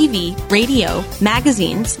on TV, radio,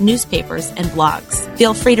 magazines, newspapers, and blogs.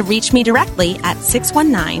 Feel free to reach me directly at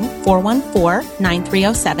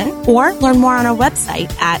 619-414-9307 or learn more on our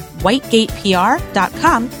website at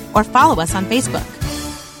whitegatepr.com or follow us on Facebook.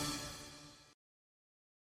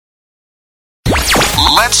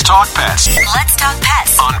 Let's talk pets. Let's talk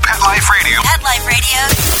pets On Pet Life Radio. Pet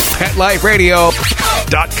Life Radio.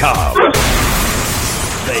 PetLifeRadio.com.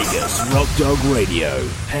 Vegas Rock Dog Radio.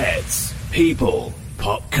 Pets, people,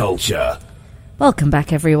 pop culture. Welcome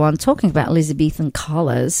back, everyone. Talking about Elizabethan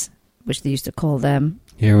collars, which they used to call them.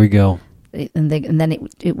 Here we go. And then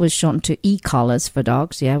it was shortened to e-collars for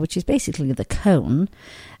dogs, which is basically the cone.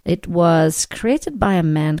 It was created by a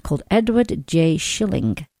man called Edward J.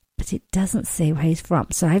 Schilling, but it doesn't say where he's from.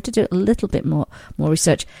 So I have to do a little bit more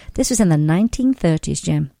research. This was in the 1930s,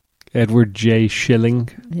 Jim. Edward J. Schilling.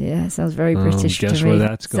 Yeah, sounds very British to me. Guess where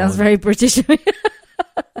that's going. Sounds very British to me.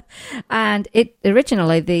 And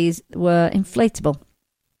originally these were inflatable.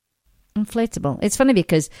 It's funny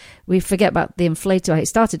because we forget about the inflatable. It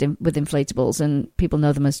started with inflatables, and people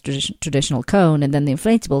know them as traditional cone, and then the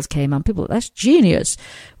inflatables came on. People, that's genius.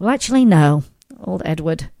 Well, actually, no. Old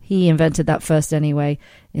Edward, he invented that first anyway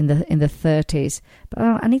in the 30s. But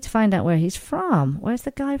I need to find out where he's from. Where's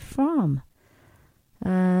the guy from?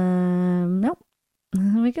 Nope.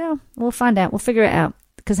 There we go. We'll find out. We'll figure it out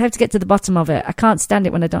because I have to get to the bottom of it. I can't stand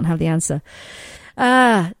it when I don't have the answer.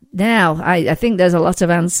 Now, I think there's a lot of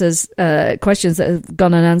questions that have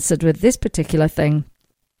gone unanswered with this particular thing.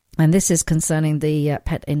 And this is concerning the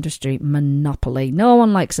pet industry monopoly. No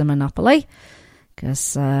one likes a monopoly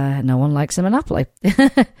because no one likes a monopoly.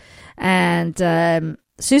 And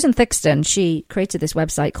Susan Thixton, she created this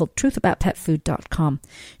website called truthaboutpetfood.com.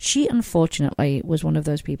 She, unfortunately, was one of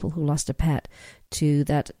those people who lost a pet to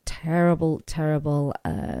that terrible,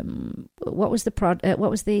 what was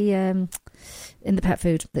the in the pet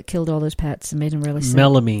food that killed all those pets and made them really sick?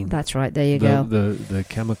 Melamine. That's right. There you go. The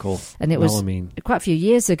chemical. And it melamine. Was quite a few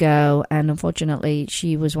years ago, and unfortunately,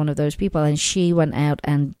 she was one of those people, and she went out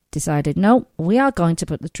and decided, no, we are going to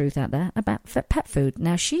put the truth out there about pet food.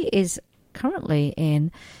 Now, she is currently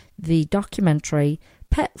in the documentary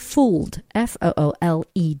Pet Fooled, Fooled.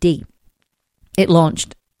 It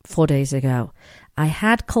launched 4 days ago. I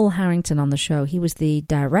had Cole Harrington on the show. He was the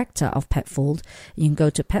director of Pet Fooled. You can go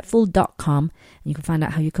to petfooled.com and you can find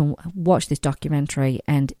out how you can watch this documentary.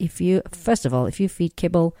 And first of all, if you feed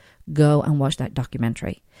kibble, go and watch that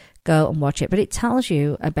documentary. Go and watch it. But it tells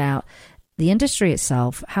you about the industry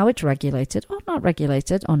itself, how it's regulated or not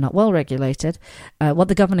regulated or not well regulated, what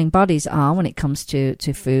the governing bodies are when it comes to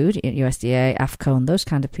food, USDA, AFCO, and those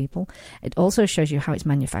kind of people. It also shows you how it's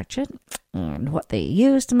manufactured and what they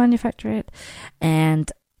use to manufacture it.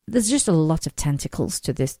 And there's just a lot of tentacles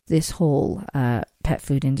to this whole pet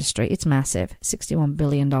food industry. It's massive, $61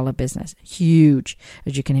 billion business, huge,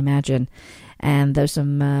 as you can imagine. And there's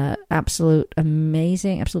some absolutely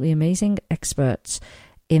amazing experts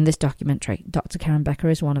in this documentary. Dr. Karen Becker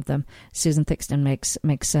is one of them. Susan Thixton makes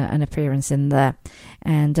an appearance in there,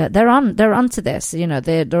 and they're on to this. You know,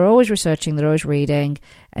 they're always researching, they're always reading,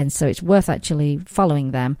 and so it's worth actually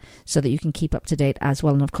following them so that you can keep up to date as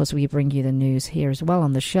well. And of course, we bring you the news here as well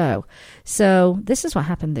on the show. So this is what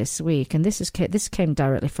happened this week, and this came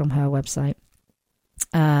directly from her website.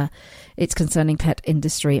 It's concerning pet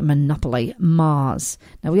industry monopoly, Mars.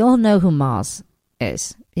 Now we all know who Mars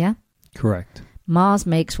is, yeah? Correct. Mars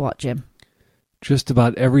makes what, Jim? Just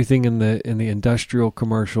about everything in the industrial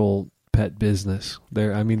commercial pet business. They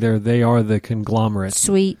are the conglomerate.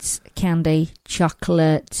 Sweets, candy,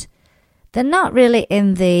 chocolate. They're not really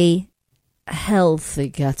in the healthy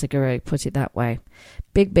category, put it that way.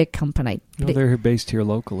 Big company. No, they're based here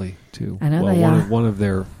locally too. I know they are. One of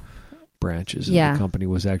their branches of the company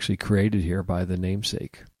was actually created here by the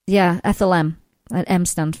namesake. Yeah, Ethel M. And M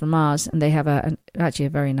stands for Mars, and they have actually a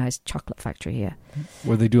very nice chocolate factory here.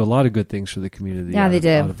 Where they do a lot of good things for the community. Yeah, they do.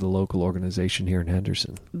 Out of the local organization here in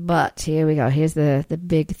Henderson. But here we go. Here's the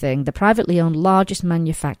big thing. The privately owned largest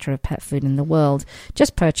manufacturer of pet food in the world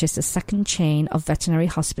just purchased a second chain of veterinary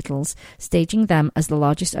hospitals, staging them as the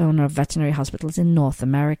largest owner of veterinary hospitals in North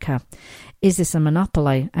America. Is this a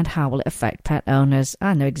monopoly, and how will it affect pet owners?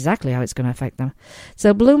 I know exactly how it's going to affect them.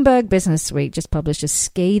 So Bloomberg Business Week just published a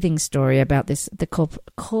scathing story about the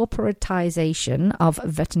corporatization of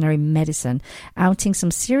veterinary medicine, outing some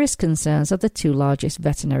serious concerns of the two largest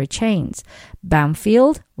veterinary chains,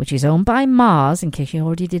 Banfield, which is owned by Mars, in case you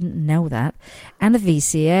already didn't know that, and the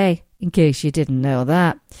VCA, in case you didn't know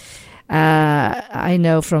that. I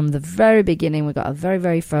know from the very beginning, we got a very,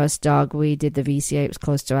 very first dog. We did the VCA. It was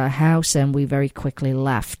close to our house, and we very quickly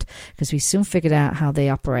left because we soon figured out how they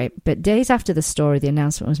operate. But days after the story, the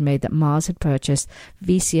announcement was made that Mars had purchased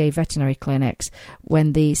VCA veterinary clinics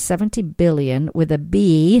when the $70 billion, with a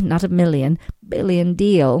B, not a million, billion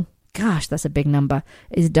deal gosh, that's a big number,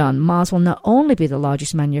 is done, Mars will not only be the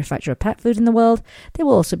largest manufacturer of pet food in the world, they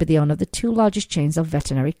will also be the owner of the 2 largest chains of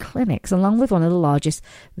veterinary clinics, along with one of the largest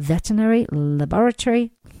veterinary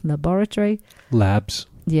laboratory labs.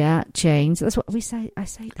 Yeah, chains. That's what we say. I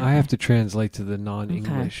say that. I have to translate to the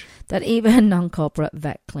non-English. Okay. That even non-corporate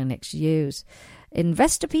vet clinics use.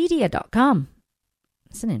 Investopedia.com.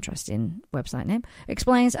 It's an interesting website name.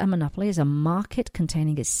 Explains a monopoly is a market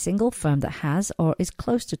containing a single firm that has or is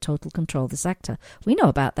close to total control of the sector. We know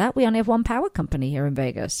about that. We only have one power company here in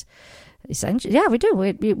Vegas. Essentially, yeah, we do.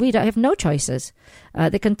 We don't have no choices.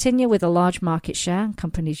 They continue with a large market share.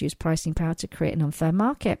 Companies use pricing power to create an unfair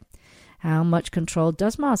market. How much control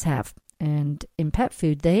does Mars have? And in pet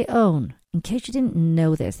food, they own, in case you didn't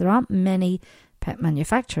know this, there aren't many pet food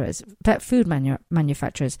manufacturers.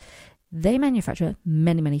 They manufacture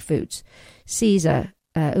many, many foods. Caesar,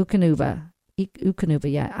 Eukanuba,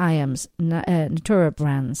 Iams, Natura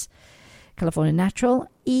Brands, California Natural,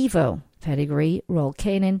 Evo, Pedigree, Royal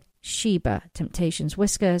Canin, Sheba, Temptations,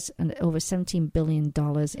 Whiskers, and over $17 billion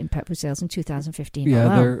in pet food sales in 2015 Yeah,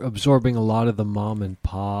 alone. They're absorbing a lot of the mom and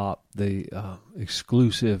pop, the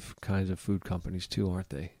exclusive kinds of food companies too, aren't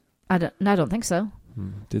they? I don't think so.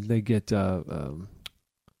 Did they get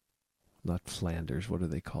not Flanders? What are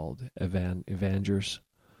they called? Avengers?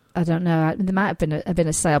 I don't know. There might have been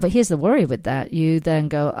a sale, but here's the worry with that: you then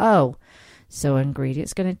go, oh, so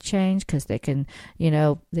ingredients going to change because they can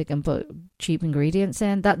put cheap ingredients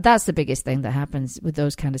in. That's the biggest thing that happens with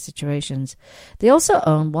those kind of situations. They also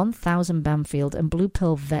own 1,000 Banfield and Blue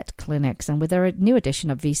Pill vet clinics, and with their new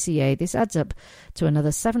addition of VCA, this adds up to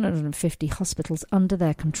another 750 hospitals under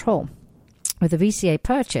their control. With the VCA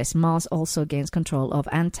purchase, Mars also gains control of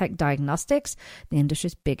Antech Diagnostics, the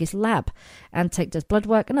industry's biggest lab. Antech does blood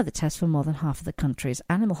work and other tests for more than half of the country's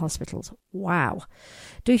animal hospitals. Wow.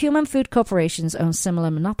 Do human food corporations own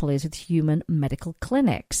similar monopolies with human medical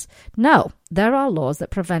clinics? No. There are laws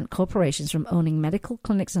that prevent corporations from owning medical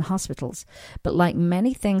clinics and hospitals. But like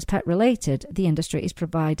many things pet-related, the industry is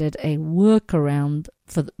provided a workaround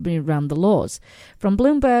around the laws. From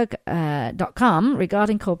Bloomberg.com,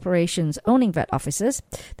 regarding corporations owning vet offices,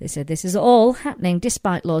 they said this is all happening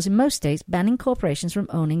despite laws in most states banning corporations from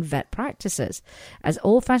owning vet practices. As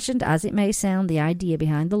old-fashioned as it may sound, the idea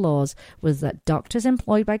behind the laws was that doctors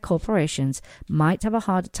employed by corporations might have a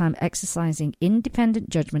harder time exercising independent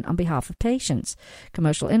judgment on behalf of patients.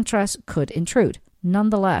 Commercial interests could intrude.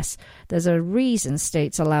 Nonetheless, there's a reason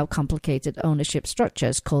states allow complicated ownership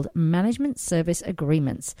structures called management service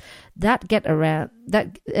agreements that gets around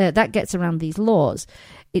these laws.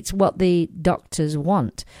 It's what the doctors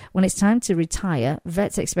want. When it's time to retire,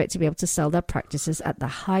 vets expect to be able to sell their practices at the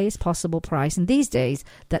highest possible price, and these days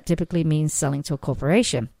that typically means selling to a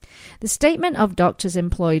corporation. The statement of doctors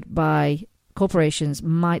employed by corporations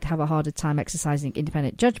might have a harder time exercising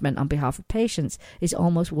independent judgment on behalf of patients is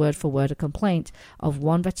almost word for word a complaint of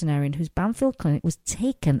one veterinarian whose Banfield clinic was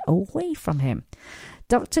taken away from him.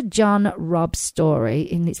 Dr. John Robb's story,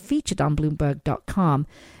 and it's featured on Bloomberg.com,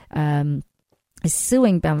 is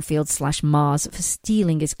suing Banfield/Mars for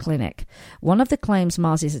stealing his clinic. One of the claims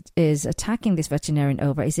Mars is attacking this veterinarian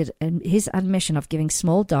over is his admission of giving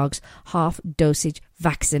small dogs half-dosage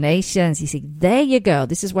vaccinations. You see, there you go.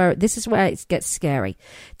 This is where it gets scary.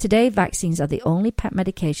 Today, vaccines are the only pet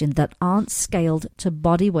medication that aren't scaled to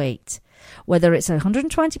body weight. Whether it's a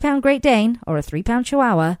 120-pound Great Dane or a 3-pound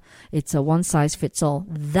Chihuahua, it's a one-size-fits-all.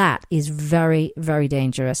 That is very, very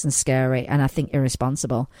dangerous and scary, and I think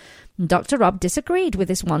irresponsible. Dr. Robb disagreed with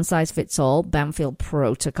this one-size-fits-all Banfield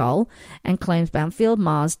protocol and claims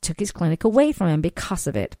Banfield-Mars took his clinic away from him because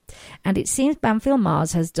of it. And it seems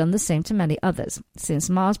Banfield-Mars has done the same to many others.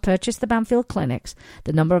 Since Mars purchased the Banfield clinics,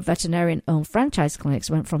 the number of veterinarian-owned franchise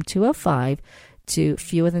clinics went from 205 to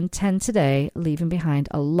fewer than 10 today, leaving behind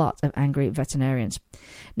a lot of angry veterinarians.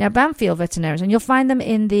 Now, Banfield veterinarians, and you'll find them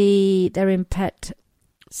they're in Pet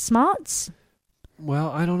Smarts? Well,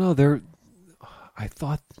 I don't know. I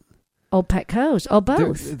thought... Or Petco's, or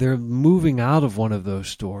both. They're moving out of one of those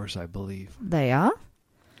stores, I believe. They are?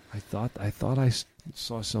 I thought I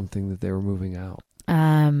saw something that they were moving out.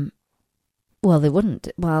 Well, they wouldn't.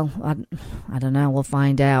 Well, I don't know. We'll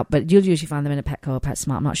find out. But you'll usually find them in a Petco or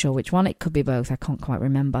PetSmart. I'm not sure which one. It could be both. I can't quite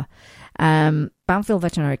remember. Banfield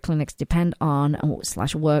veterinary clinics depend on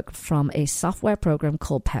 /work from a software program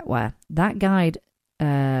called Petware. That guide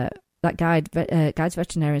guides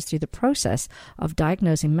veterinarians through the process of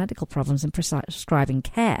diagnosing medical problems and prescribing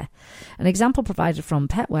care. An example provided from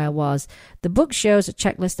Petware was, the book shows a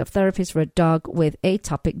checklist of therapies for a dog with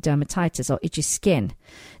atopic dermatitis or itchy skin.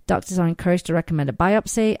 Doctors are encouraged to recommend a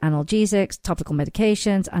biopsy, analgesics, topical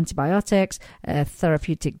medications, antibiotics, a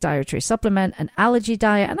therapeutic dietary supplement, an allergy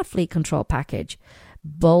diet, and a flea control package.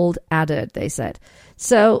 Bold added, they said.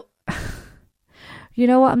 So,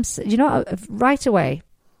 right away.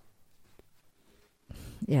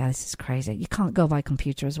 Yeah, this is crazy. You can't go by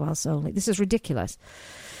computer as well solely. This is ridiculous.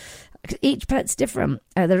 Each pet's different.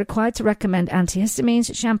 They're required to recommend antihistamines,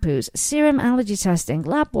 shampoos, serum allergy testing,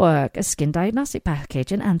 lab work, a skin diagnostic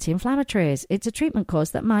package, and anti-inflammatories. It's a treatment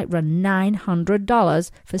cost that might run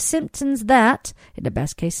 $900 for symptoms that, in the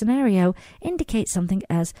best case scenario, indicate something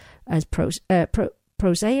as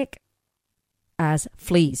prosaic as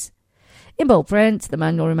fleas. In bold print, the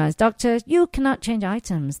manual reminds doctors, you cannot change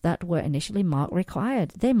items that were initially marked required.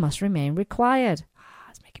 They must remain required.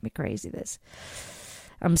 It's making me crazy, this.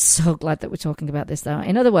 I'm so glad that we're talking about this, though.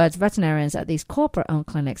 In other words, veterinarians at these corporate-owned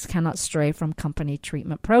clinics cannot stray from company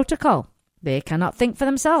treatment protocol. They cannot think for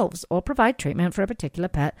themselves or provide treatment for a particular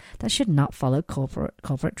pet that should not follow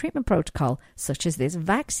corporate treatment protocol, such as this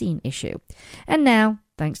vaccine issue. And now,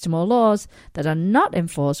 thanks to more laws that are not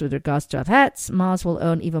enforced with regards to our pets, Mars will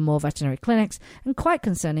own even more veterinary clinics, and quite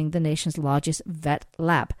concerning, the nation's largest vet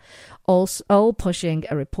lab, all pushing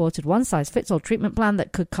a reported one-size-fits-all treatment plan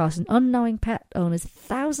that could cost an unknowing pet owners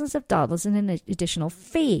thousands of dollars in additional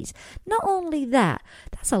fees. Not only that,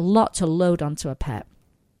 that's a lot to load onto a pet.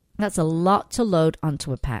 That's a lot to load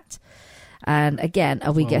onto a pet. And again,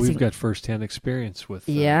 we've got first-hand experience with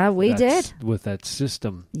with that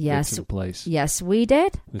system that's in place. Yes, we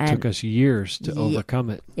did. It took us years to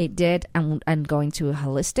overcome it. It did, and going to a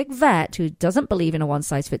holistic vet who doesn't believe in a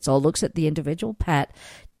one-size-fits-all, looks at the individual pet,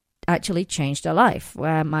 actually changed her life,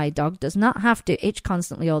 where my dog does not have to itch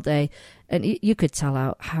constantly all day. And you could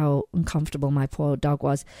tell how uncomfortable my poor dog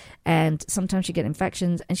was. And sometimes she'd get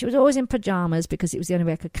infections, and she was always in pajamas because it was the only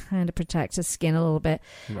way I could kind of protect her skin a little bit.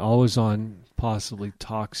 And always on possibly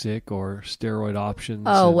toxic or steroid options.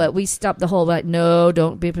 Well, we stopped the whole, no,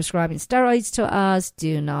 don't be prescribing steroids to us.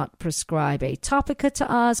 Do not prescribe Atopica to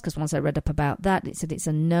us, because once I read up about that, it said it's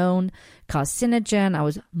a known carcinogen. I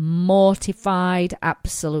was mortified,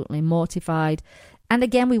 absolutely mortified. And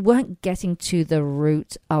again, we weren't getting to the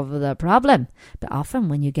root of the problem. But often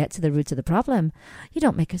when you get to the root of the problem, you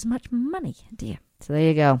don't make as much money, do you? So there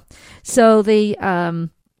you go. So they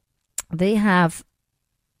have...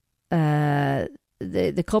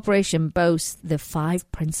 The corporation boasts the 5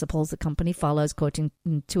 principles the company follows, quoting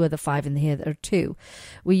 2 of the 5 in here. There are 2.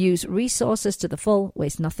 We use resources to the full,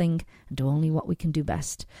 waste nothing, and do only what we can do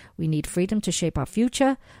best. We need freedom to shape our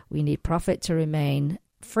future. We need profit to remain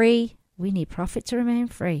free. We need profit to remain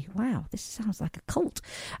free. Wow, this sounds like a cult.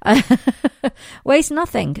 Waste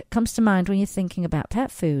nothing comes to mind when you're thinking about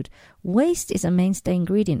pet food. Waste is a mainstay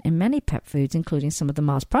ingredient in many pet foods, including some of the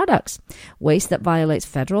Mars products. Waste that violates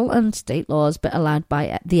federal and state laws but allowed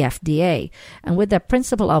by the FDA. And with their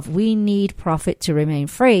principle of we need profit to remain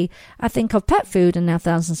free, I think of pet food and now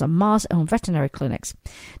thousands of Mars-owned veterinary clinics.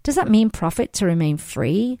 Does that mean profit to remain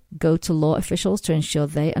free? Go to law officials to ensure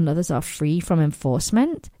they and others are free from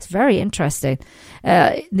enforcement? It's very interesting.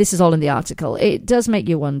 This is all in the article. It does make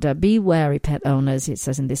you wonder. Be wary, pet owners, it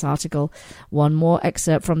says in this article. One more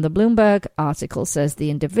excerpt from the Bloomberg article says the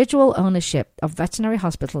individual ownership of veterinary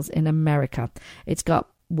hospitals in America. It's got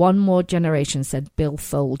one more generation, said Bill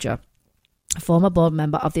Folger, a former board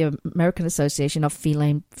member of the American Association of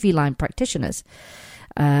Feline Practitioners.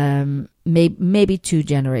 Maybe 2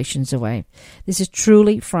 generations away. This is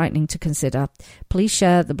truly frightening to consider. Please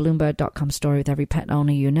share the Bloomberg.com story with every pet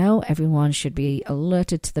owner you know. Everyone should be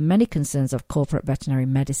alerted to the many concerns of corporate veterinary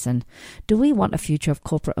medicine. Do we want a future of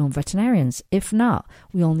corporate-owned veterinarians? If not,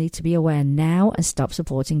 we all need to be aware now and stop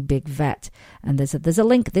supporting big vet. And there's a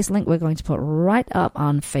link. This link we're going to put right up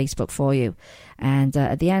on Facebook for you. And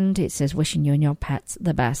at the end, it says, wishing you and your pets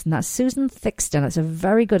the best. And that's Susan Thixton. It's a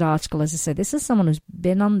very good article. As I said, this is someone who's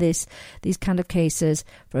been on these kind of cases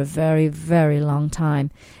for a very, very long time.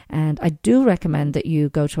 And I do recommend that you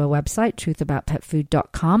go to her website,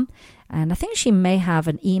 truthaboutpetfood.com. And I think she may have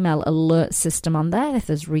an email alert system on there if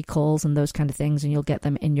there's recalls and those kind of things, and you'll get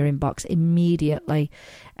them in your inbox immediately.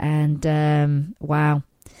 And wow.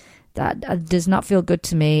 That does not feel good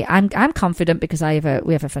to me. I'm confident because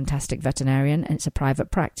we have a fantastic veterinarian, and it's a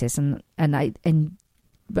private practice, and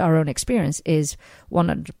our own experience is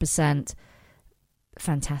 100%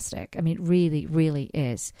 fantastic. I mean, it really, really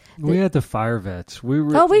is. We had the fire vets.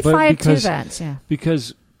 We fired 2 vets, yeah.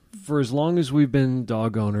 Because for as long as we've been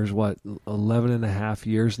dog owners, 11 and a half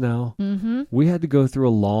years now, we had to go through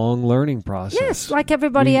a long learning process. Yes, like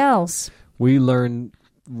everybody else. We learned,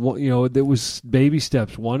 there was baby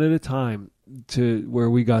steps, one at a time, to where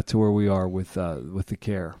we got to where we are with the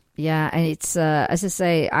care. Yeah, and it's, as I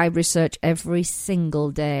say, I research every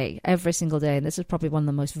single day, and this is probably one of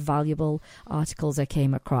the most valuable articles I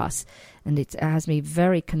came across, and it has me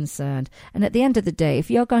very concerned. And at the end of the day,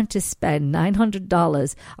 if you're going to spend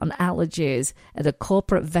 $900 on allergies at a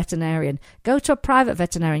corporate veterinarian, go to a private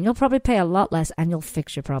veterinarian. You'll probably pay a lot less, and you'll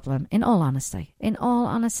fix your problem, in all honesty.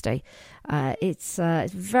 It's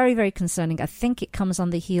very, very concerning. I think it comes on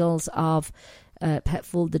the heels of Pet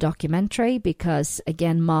Food, the documentary, because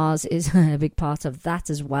again, Mars is a big part of that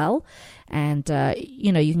as well. And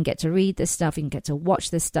you can get to read this stuff, you can get to watch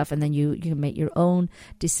this stuff, and then you can make your own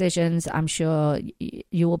decisions. I'm sure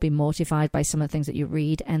you will be mortified by some of the things that you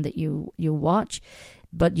read and that you watch,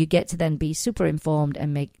 but you get to then be super informed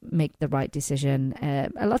and make the right decision.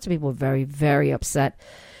 A lot of people were very, very upset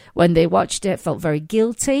when they watched it, felt very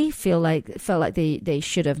guilty, felt like they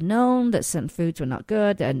should have known that certain foods were not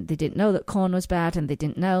good, and they didn't know that corn was bad, and they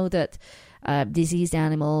didn't know that diseased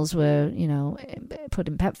animals were, put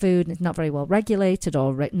in pet food, and it's not very well regulated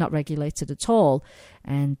or not regulated at all.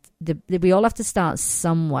 And we all have to start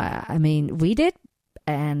somewhere. I mean, we did,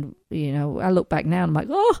 and, I look back now and I'm like,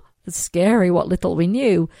 oh, it's scary what little we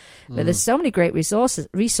knew. But there's so many great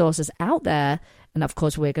resources out there. And, of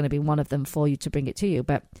course, we're going to be one of them for you to bring it to you.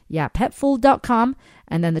 But, yeah, petfood.com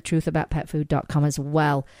and then thetruthaboutpetfood.com as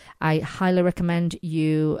well. I highly recommend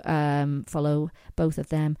you follow both of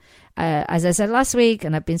them. As I said last week,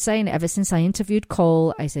 and I've been saying it ever since I interviewed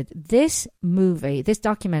Cole, I said this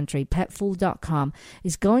documentary, petfood.com,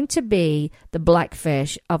 is going to be the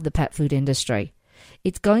Blackfish of the pet food industry.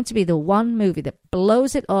 It's going to be the one movie that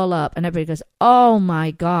blows it all up, and everybody goes, oh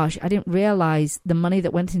my gosh, I didn't realize the money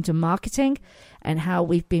that went into marketing and how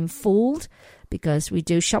we've been fooled, because we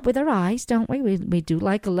do shop with our eyes, don't we? We do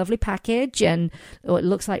like a lovely package, and it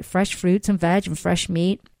looks like fresh fruits and veg and fresh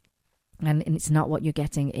meat, and it's not what you're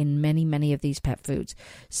getting in many, many of these pet foods.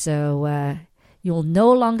 So you'll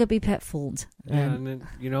no longer be pet fooled. Yeah, and then,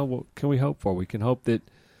 what can we hope for? We can hope that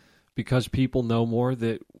because people know more,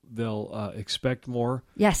 that they'll expect more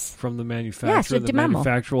from the manufacturer. Yes, the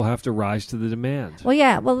manufacturer will have to rise to the demand. Well,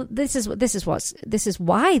 yeah. Well, this is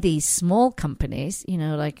why these small companies,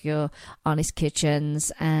 like your Honest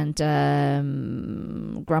Kitchens and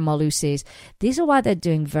Grandma Lucy's, these are why they're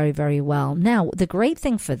doing very, very well. Now, the great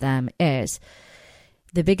thing for them is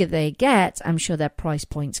the bigger they get, I'm sure their price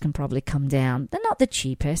points can probably come down. They're not the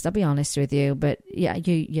cheapest, I'll be honest with you, but yeah,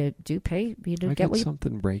 you do pay. You do get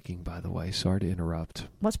something breaking, by the way. Sorry to interrupt.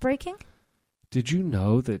 What's breaking? Did you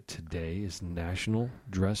know that today is National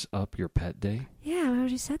Dress Up Your Pet Day? Yeah, I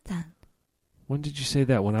already said that. When did you say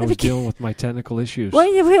that? When I was dealing with my technical issues.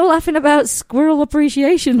 Well, we were laughing about Squirrel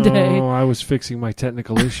Appreciation Day. Oh, I was fixing my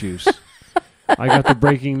technical issues. I got the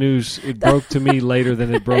breaking news. It broke to me later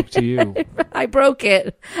than it broke to you. I broke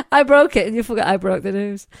it, and you forgot I broke the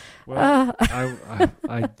news. Well,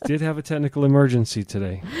 I did have a technical emergency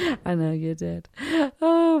today. I know you did.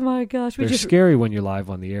 Oh, my gosh. They're scary when you're live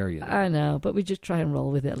on the air, I know, but we just try and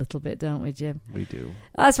roll with it a little bit, don't we, Jim? We do.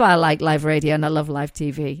 That's why I like live radio, and I love live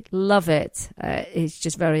TV. Love it. It's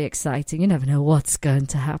just very exciting. You never know what's going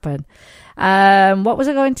to happen. What was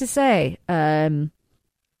I going to say?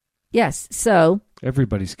 Yes, so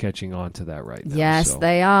everybody's catching on to that right now. Yes,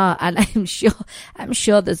 they are, and I'm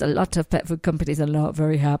sure there's a lot of pet food companies that are not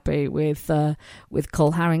very happy with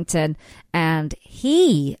Cole Harrington, and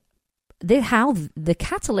how the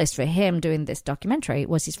catalyst for him doing this documentary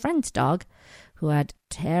was his friend's dog, who had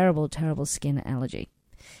terrible, terrible skin allergy,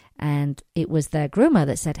 and it was their groomer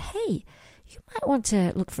that said, "Hey, you might want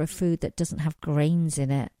to look for a food that doesn't have grains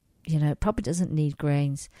in it. It probably doesn't need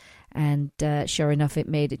grains." And sure enough, it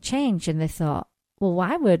made a change. And they thought, well,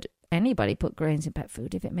 why would anybody put grains in pet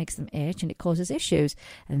food if it makes them itch and it causes issues?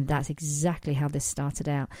 And that's exactly how this started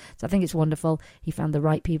out. So I think it's wonderful. He found the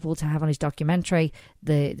right people to have on his documentary,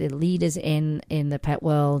 the leaders in the pet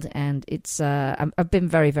world. And it's I've been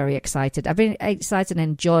very, very excited. I've been excited and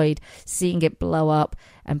enjoyed seeing it blow up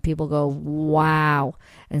and people go, wow.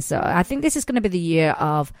 And so I think this is going to be the year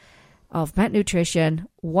of pet nutrition,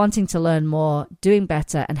 wanting to learn more, doing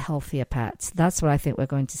better, and healthier pets. That's what I think we're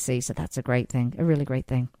going to see. So that's a great thing, a really great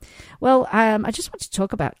thing. Well, I just want to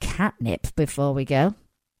talk about catnip before we go.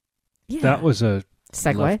 Yeah. That was a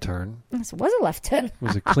segue. Left turn. Yes, it was a left turn. It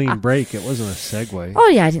was a clean break. It wasn't a segue. Oh,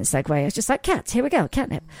 yeah, I didn't segue. It's just like cats. Here we go,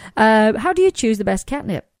 catnip. How do you choose the best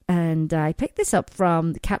catnip? And I picked this up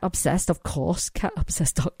from Cat Obsessed, of course,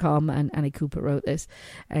 catobsessed.com, and Annie Cooper wrote this.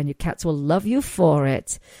 And your cats will love you for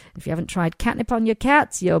it. If you haven't tried catnip on your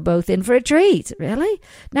cats, you're both in for a treat. Really?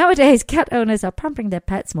 Nowadays, cat owners are pampering their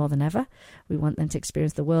pets more than ever. We want them to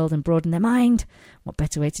experience the world and broaden their mind. What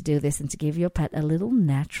better way to do this than to give your pet a little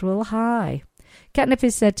natural high? Catnip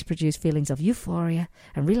is said to produce feelings of euphoria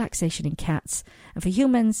and relaxation in cats. And for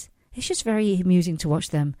humans, it's just very amusing to watch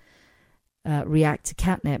them react to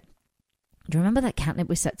catnip. Do you remember that catnip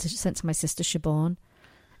we sent to my sister Siobhan?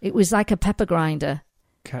 It was like a pepper grinder.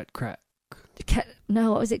 Cat crack.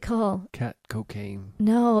 No, what was it called? Cat cocaine.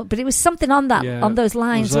 No, but it was something on that on those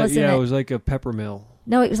lines, wasn't it? Yeah, it was like a pepper mill.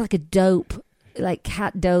 No, it was like a dope, like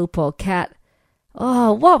cat dope or cat.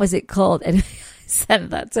 Oh, what was it called? And I sent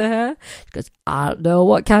that to her. She goes, I don't know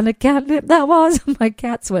what kind of catnip that was. My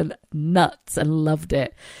cats went nuts and loved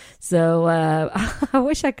it. So I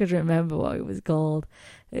wish I could remember what it was called.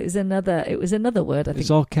 It was another word, I think.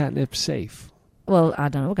 Is all catnip safe? Well, I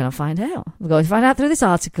don't know. We're going to find out. We're going to find out through this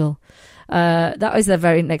article. That was the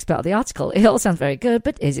very next part of the article. It all sounds very good,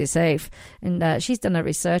 but is it safe? And she's done her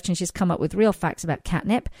research and she's come up with real facts about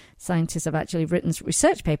catnip. Scientists have actually written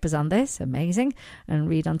research papers on this. Amazing. And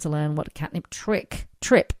read on to learn what a catnip trip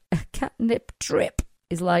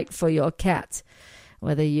is like for your cat.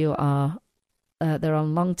 Whether you are there are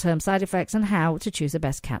long-term side effects and how to choose the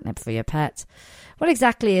best catnip for your pet. What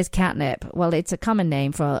exactly is catnip? Well, it's a common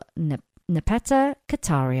name for Nepeta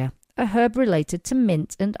cataria, a herb related to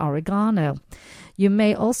mint and oregano. You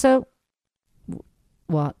may also...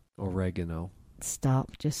 What? Oregano.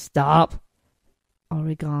 Stop. Just stop.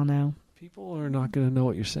 Oregano. People are not going to know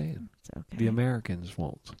what you're saying. Okay. The Americans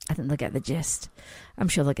won't. I think they'll get the gist. I'm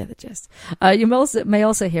sure they'll get the gist. You may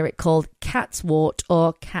also hear it called catswort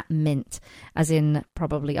or catmint, as in,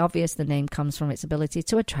 probably obvious, the name comes from its ability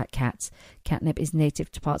to attract cats. Catnip is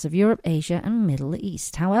native to parts of Europe, Asia, and Middle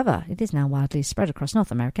East. However, it is now widely spread across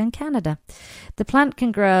North America and Canada. The plant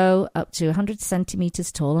can grow up to 100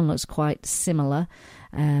 centimeters tall and looks quite similar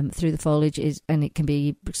through the foliage, and it can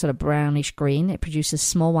be sort of brownish green. It produces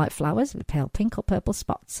small white flowers with pale pink or purple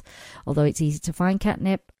spots. Although it's easy to find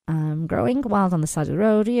catnip growing wild on the side of the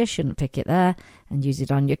road, you shouldn't pick it there and use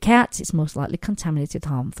it on your cat. It's most likely contaminated with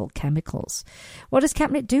harmful chemicals. What does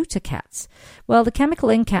catnip do to cats? Well, the chemical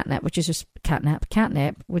in catnip, which is just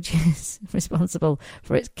catnip, which is responsible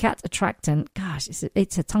for its cat attractant,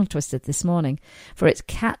 it's a tongue twister this morning, for its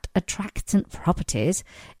cat attractant properties,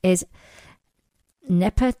 is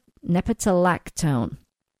nepetalactone.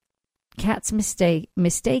 Cats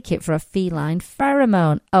mistake it for a feline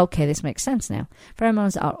pheromone. Okay, this makes sense now.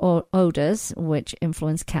 Pheromones are odors which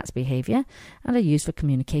influence cats' behavior and are used for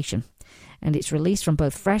communication. And it's released from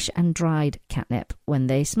both fresh and dried catnip. When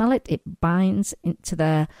they smell it, it binds into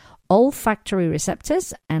their olfactory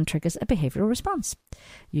receptors and triggers a behavioral response.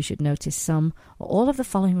 You should notice some or all of the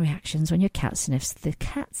following reactions when your cat sniffs the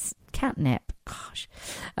catnip.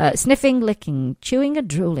 Sniffing, licking, chewing and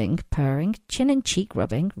drooling, purring, chin and cheek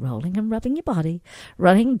rubbing, rolling and rubbing your body,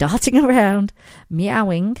 running, darting around,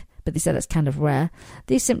 meowing, but they say that's kind of rare.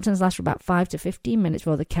 These symptoms last for about 5 to 15 minutes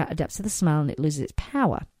before the cat adapts to the smell and it loses its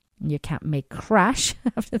power. Your cat may crash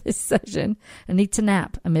after this session and need to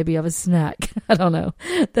nap and maybe have a snack. I don't know.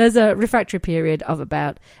 There's a refractory period of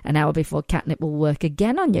about an hour before catnip will work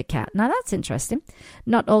again on your cat. Now, that's interesting.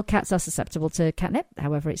 Not all cats are susceptible to catnip.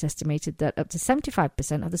 However, it's estimated that up to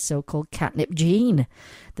 75% of the so-called catnip gene.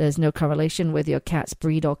 There's no correlation with your cat's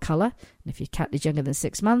breed or colour. And if your cat is younger than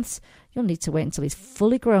 6 months, you'll need to wait until he's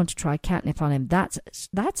fully grown to try catnip on him. That's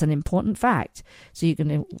an important fact. So you're going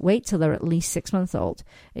to wait till they're at least 6 months old.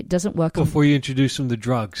 It doesn't work before you introduce them to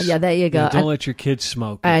drugs. Yeah, there you go. Don't let your kids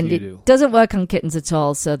smoke. And if you do. Doesn't work on kittens at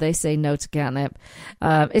all. So they say no to catnip.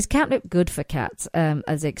 Is catnip good for cats?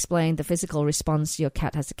 As I explained, the physical response your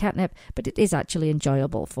cat has to catnip, but it is actually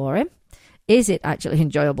enjoyable for him. Is it actually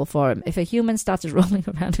enjoyable for him? If a human started rolling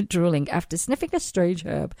around and drooling after sniffing a strange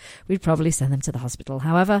herb, we'd probably send them to the hospital.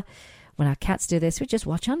 However, when our cats do this, we just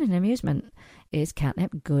watch on in amusement. Is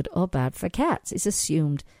catnip good or bad for cats? It's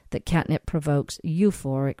assumed that catnip provokes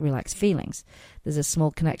euphoric, relaxed feelings. There's a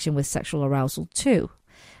small connection with sexual arousal too.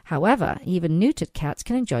 However, even neutered cats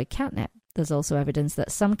can enjoy catnip. There's also evidence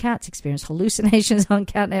that some cats experience hallucinations on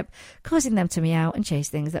catnip, causing them to meow and chase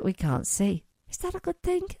things that we can't see. Is that a good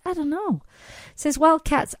thing? I don't know. It says, while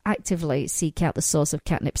cats actively seek out the source of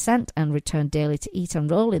catnip scent and return daily to eat and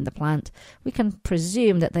roll in the plant, we can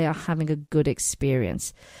presume that they are having a good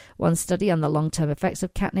experience. One study on the long-term effects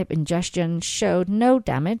of catnip ingestion showed no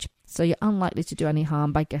damage, so you're unlikely to do any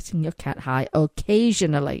harm by getting your cat high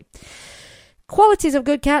occasionally. Qualities of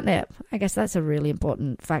good catnip. I guess that's a really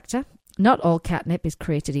important factor. Not all catnip is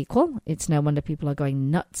created equal. It's no wonder people are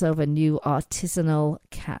going nuts over new artisanal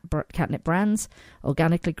catnip brands,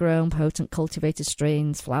 organically grown, potent cultivated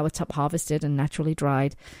strains, flower top harvested and naturally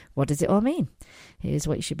dried. What does it all mean? Here's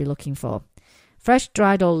what you should be looking for. Fresh,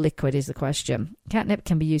 dried or liquid is the question. Catnip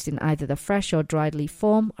can be used in either the fresh or dried leaf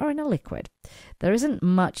form or in a liquid. There isn't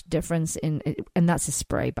much difference in, and that's a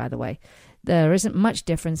spray by the way, there isn't much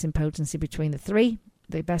difference in potency between the three.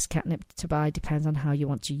 The best catnip to buy depends on how you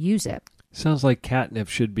want to use it. Sounds like catnip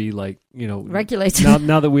should be regulated.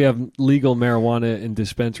 Now that we have legal marijuana in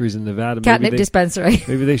dispensaries in Nevada, catnip dispensary.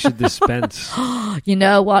 Maybe they should dispense. You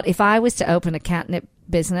know what? If I was to open a catnip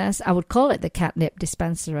business, I would call it the catnip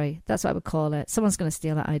dispensary. That's what I would call it. Someone's going to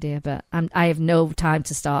steal that idea, but I have no time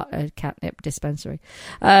to start a catnip dispensary.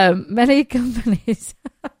 Many companies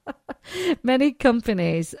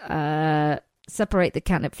separate the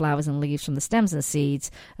catnip flowers and leaves from the stems and seeds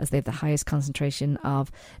as they have the highest concentration of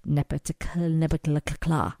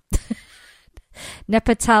nepetalactone.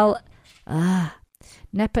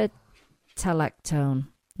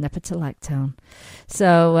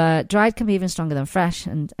 So dried can be even stronger than fresh,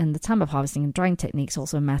 and the time of harvesting and drying techniques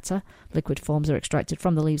also matter. Liquid forms are extracted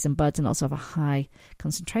from the leaves and buds and also have a high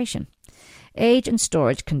concentration. Age and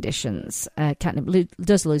storage conditions. Catnip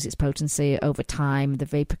does lose its potency over time. The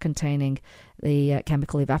vapor containing the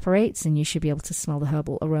chemical evaporates, and you should be able to smell the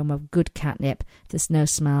herbal aroma of good catnip. If there's no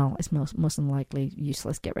smell, it's most unlikely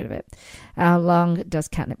useless. Get rid of it. How long does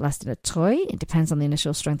catnip last in a toy? It depends on the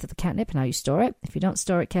initial strength of the catnip and how you store it. If you don't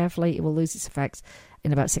store it carefully, it will lose its effects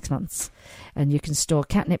in about 6 months. And you can store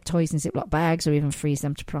catnip toys in Ziploc bags or even freeze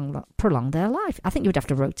them to prolong their life. I think you would have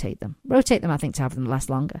to rotate them. I think, to have them last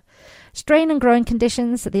longer. Strain and growing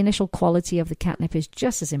conditions. The initial quality of the catnip is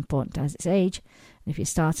just as important as its age. And if you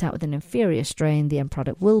start out with an inferior strain, the end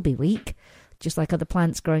product will be weak. Just like other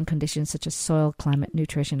plants, growing conditions such as soil, climate,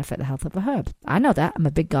 nutrition affect the health of a herb. I know that. I'm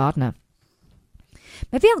a big gardener.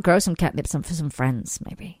 Maybe I'll grow some catnip for some friends,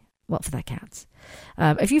 maybe. What, for their cats?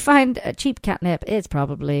 If you find a cheap catnip, it's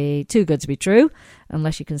probably too good to be true,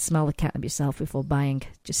 unless you can smell the catnip yourself before buying.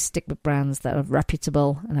 Just stick with brands that are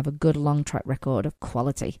reputable and have a good long track record of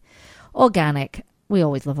quality. Organic. We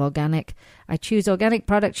always love organic. I choose organic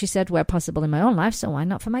products, she said, where possible in my own life, so why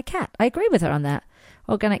not for my cat? I agree with her on that.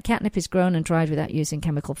 Organic catnip is grown and dried without using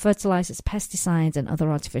chemical fertilizers, pesticides, and other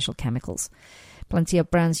artificial chemicals. Plenty of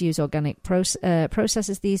brands use organic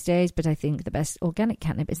processes these days, but I think the best organic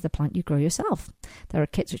catnip is the plant you grow yourself. There are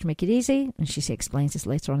kits which make it easy, and she explains this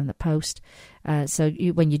later on in the post.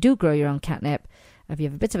 When you do grow your own catnip, if you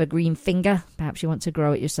have a bit of a green finger, perhaps you want to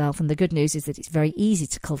grow it yourself. And the good news is that it's very easy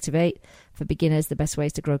to cultivate. For beginners, the best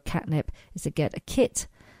ways to grow catnip is to get a kit.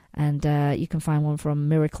 And you can find one from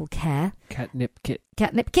Miracle Care. Catnip kit.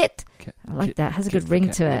 Catnip kit. I like that. It has a good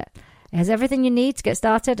ring to it. It has everything you need to get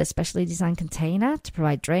started, a specially designed container to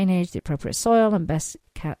provide drainage, the appropriate soil, and best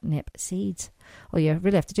catnip seeds. All you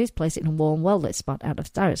really have to do is place it in a warm, well-lit spot out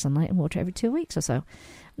of direct sunlight and water every 2 weeks or so.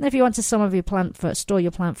 And if you want to store your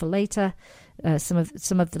plant for later, some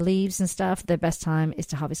of the leaves and stuff, the best time is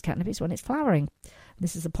to harvest catnip is when it's flowering.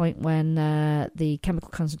 This is the point when the chemical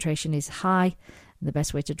concentration is high. The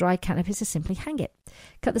best way to dry catnip is to simply hang it.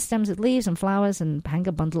 Cut the stems with leaves and flowers and hang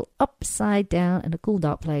a bundle upside down in a cool,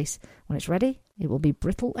 dark place. When it's ready, it will be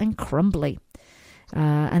brittle and crumbly.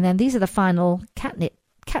 And then these are the final catnip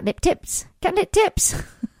tips. Catnip tips.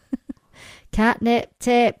 Catnip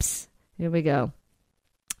tips. Here we go.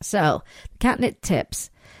 So, catnip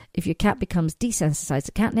tips. If your cat becomes desensitized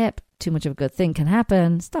to catnip, too much of a good thing can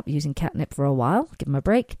happen. Stop using catnip for a while. Give them a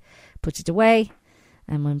break. Put it away.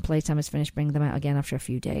 And when playtime is finished, bring them out again after a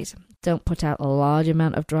few days. Don't put out a large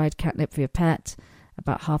amount of dried catnip for your pet.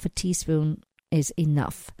 About half a teaspoon is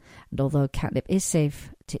enough. And although catnip is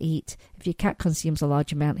safe to eat, if your cat consumes a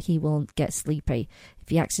large amount, he will get sleepy. If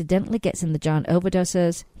he accidentally gets in the jar and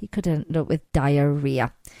overdoses, he could end up with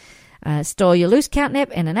diarrhea. Store your loose catnip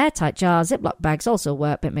in an airtight jar. Ziploc bags also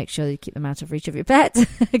work, but make sure you keep them out of reach of your pet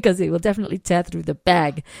because it will definitely tear through the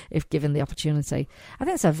bag if given the opportunity. I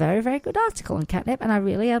think it's a very, very good article on catnip, and I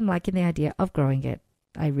really am liking the idea of growing it.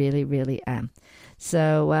 I really, really am.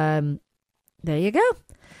 So there you go.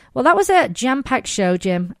 Well, that was a jam-packed show,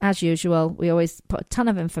 Jim, as usual. We always put a ton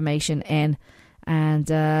of information in. And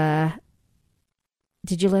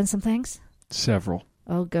did you learn some things? Several.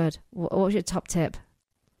 Oh, good. What was your top tip?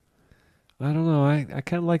 I don't know. I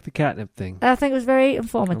kind of like the catnip thing. I think it was very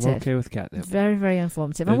informative. I'm okay with catnip. Very, very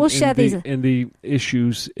informative. And we'll share these. And the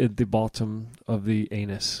issues at the bottom of the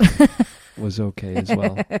anus was okay as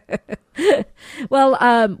well.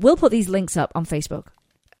 Well, we'll put these links up on Facebook.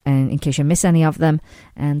 and in case you miss any of them,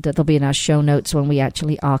 and they'll be in our show notes when we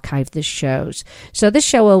actually archive the shows. So this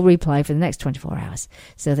show will replay for the next 24 hours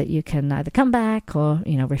so that you can either come back or,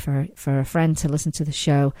 refer for a friend to listen to the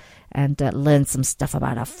show and learn some stuff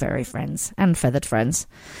about our furry friends and feathered friends.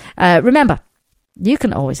 Remember, you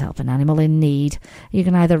can always help an animal in need. You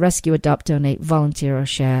can either rescue, adopt, donate, volunteer, or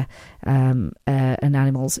share an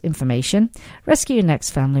animal's information. Rescue your next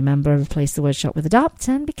family member, replace the word shop with adopt,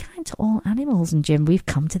 and be kind to all animals. And Jim, we've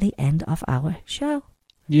come to the end of our show.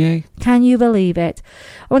 Yay. Can you believe it?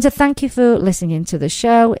 I want to thank you for listening to the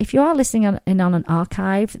show. If you are listening in on an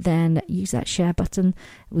archive, then use that share button.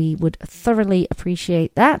 We would thoroughly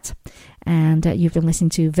appreciate that. And you've been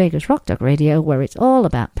listening to Vegas Rock Dog Radio, where it's all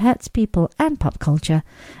about pets, people, and pop culture.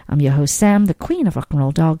 I'm your host, Sam, the queen of rock and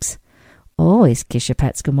roll dogs. Always kiss your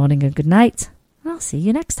pets good morning and good night. I'll see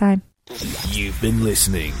you next time. You've been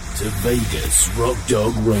listening to Vegas Rock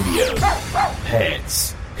Dog Radio.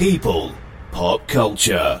 Pets, people, pop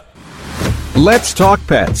culture. Let's talk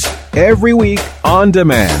pets every week on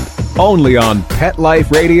demand, only on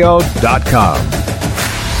PetLifeRadio.com.